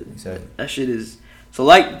 Yeah, exactly. That shit is. So,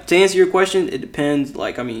 like, to answer your question, it depends.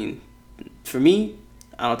 Like, I mean, for me,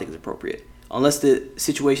 I don't think it's appropriate. Unless the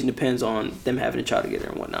situation depends on them having a child together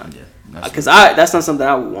and whatnot. Yeah, because that's not something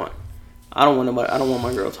I would want. I don't want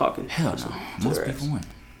my girl talking. Hell no.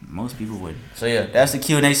 Most people would. So yeah, that's the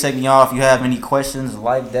Q&A segment, y'all. If you have any questions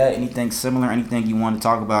like that, anything similar, anything you want to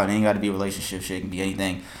talk about, it ain't got to be a relationship shit. It can be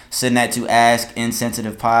anything. Send that to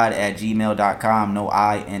askinsensitivepod@gmail.com. No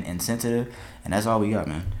I in insensitive. And that's all we got,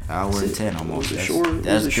 man. Hour and 10 almost. It was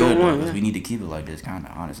That's a short good, one, because yeah. we need to keep it like this, kind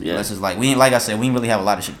of, honestly. Yeah. Unless it's like, like I said, we didn't really have a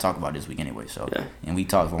lot of shit to talk about this week anyway, so. Yeah. And we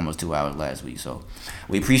talked for almost 2 hours last week, so.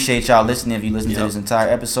 We appreciate y'all listening. If you listen to Yep. this entire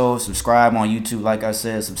episode, subscribe on YouTube, like I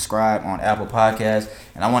said, subscribe on Apple Podcasts.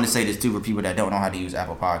 And I want to say this, too, for people that don't know how to use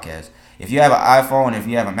Apple Podcasts. If you have an iPhone, if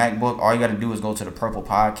you have a MacBook, all you got to do is go to the Purple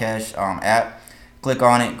Podcast app. Click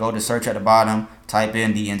on it, go to search at the bottom, type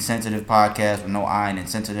in the Insensitive Podcast with no I in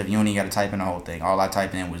Insensitive. You only got to type in the whole thing. All I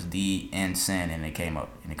typed in was the Insen, and it came up,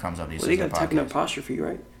 and it comes up. The Well, you got Insensitive to type an Podcast. apostrophe,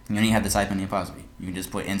 right? You don't even have to type in the apostrophe. You can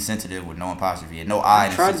just put Insensitive with no apostrophe and no I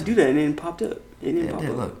in I tried to Insensitive. do that and it popped up. It didn't Yeah, pop it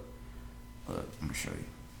did. up. Look, I'm gonna show you.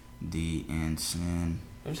 The Insen.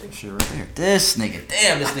 Shit right there. This nigga,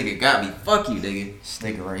 damn, this nigga got me. Fuck you, nigga. This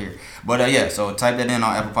nigga right here. But yeah, so type that in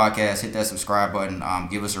on Apple Podcasts. Hit that subscribe button.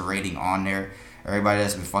 Give us a rating on there. Everybody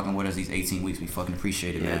that's been fucking with us these 18 weeks, we fucking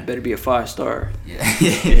appreciate it, Yeah, man. it better be a 5-star. Yeah.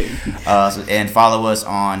 And follow us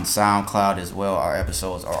on SoundCloud as well. Our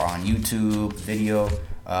episodes are on YouTube, video,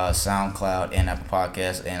 SoundCloud, and Apple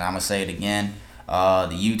Podcasts. And I'm gonna say it again. The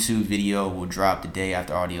YouTube video will drop the day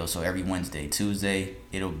after audio, so every Wednesday. Tuesday,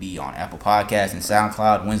 it'll be on Apple Podcasts and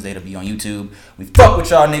SoundCloud. Wednesday, it'll be on YouTube. We fuck with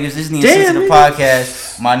y'all niggas. This is the Insensitive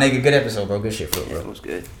Podcast. My nigga, good episode, bro. Good shit, for That bro. was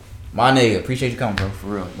good. My nigga, appreciate you coming, bro. For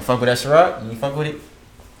real. You fuck with that Ciroc? You fuck with it?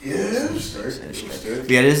 Yeah, straight.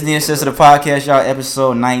 Yeah, this is the Insensitive Podcast, y'all.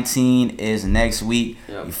 Episode 19 is next week.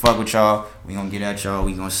 Yep. We fuck with y'all. We gonna get at y'all.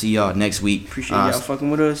 We gonna see y'all next week. Appreciate y'all fucking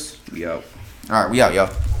with us. We out. All right, we out, y'all.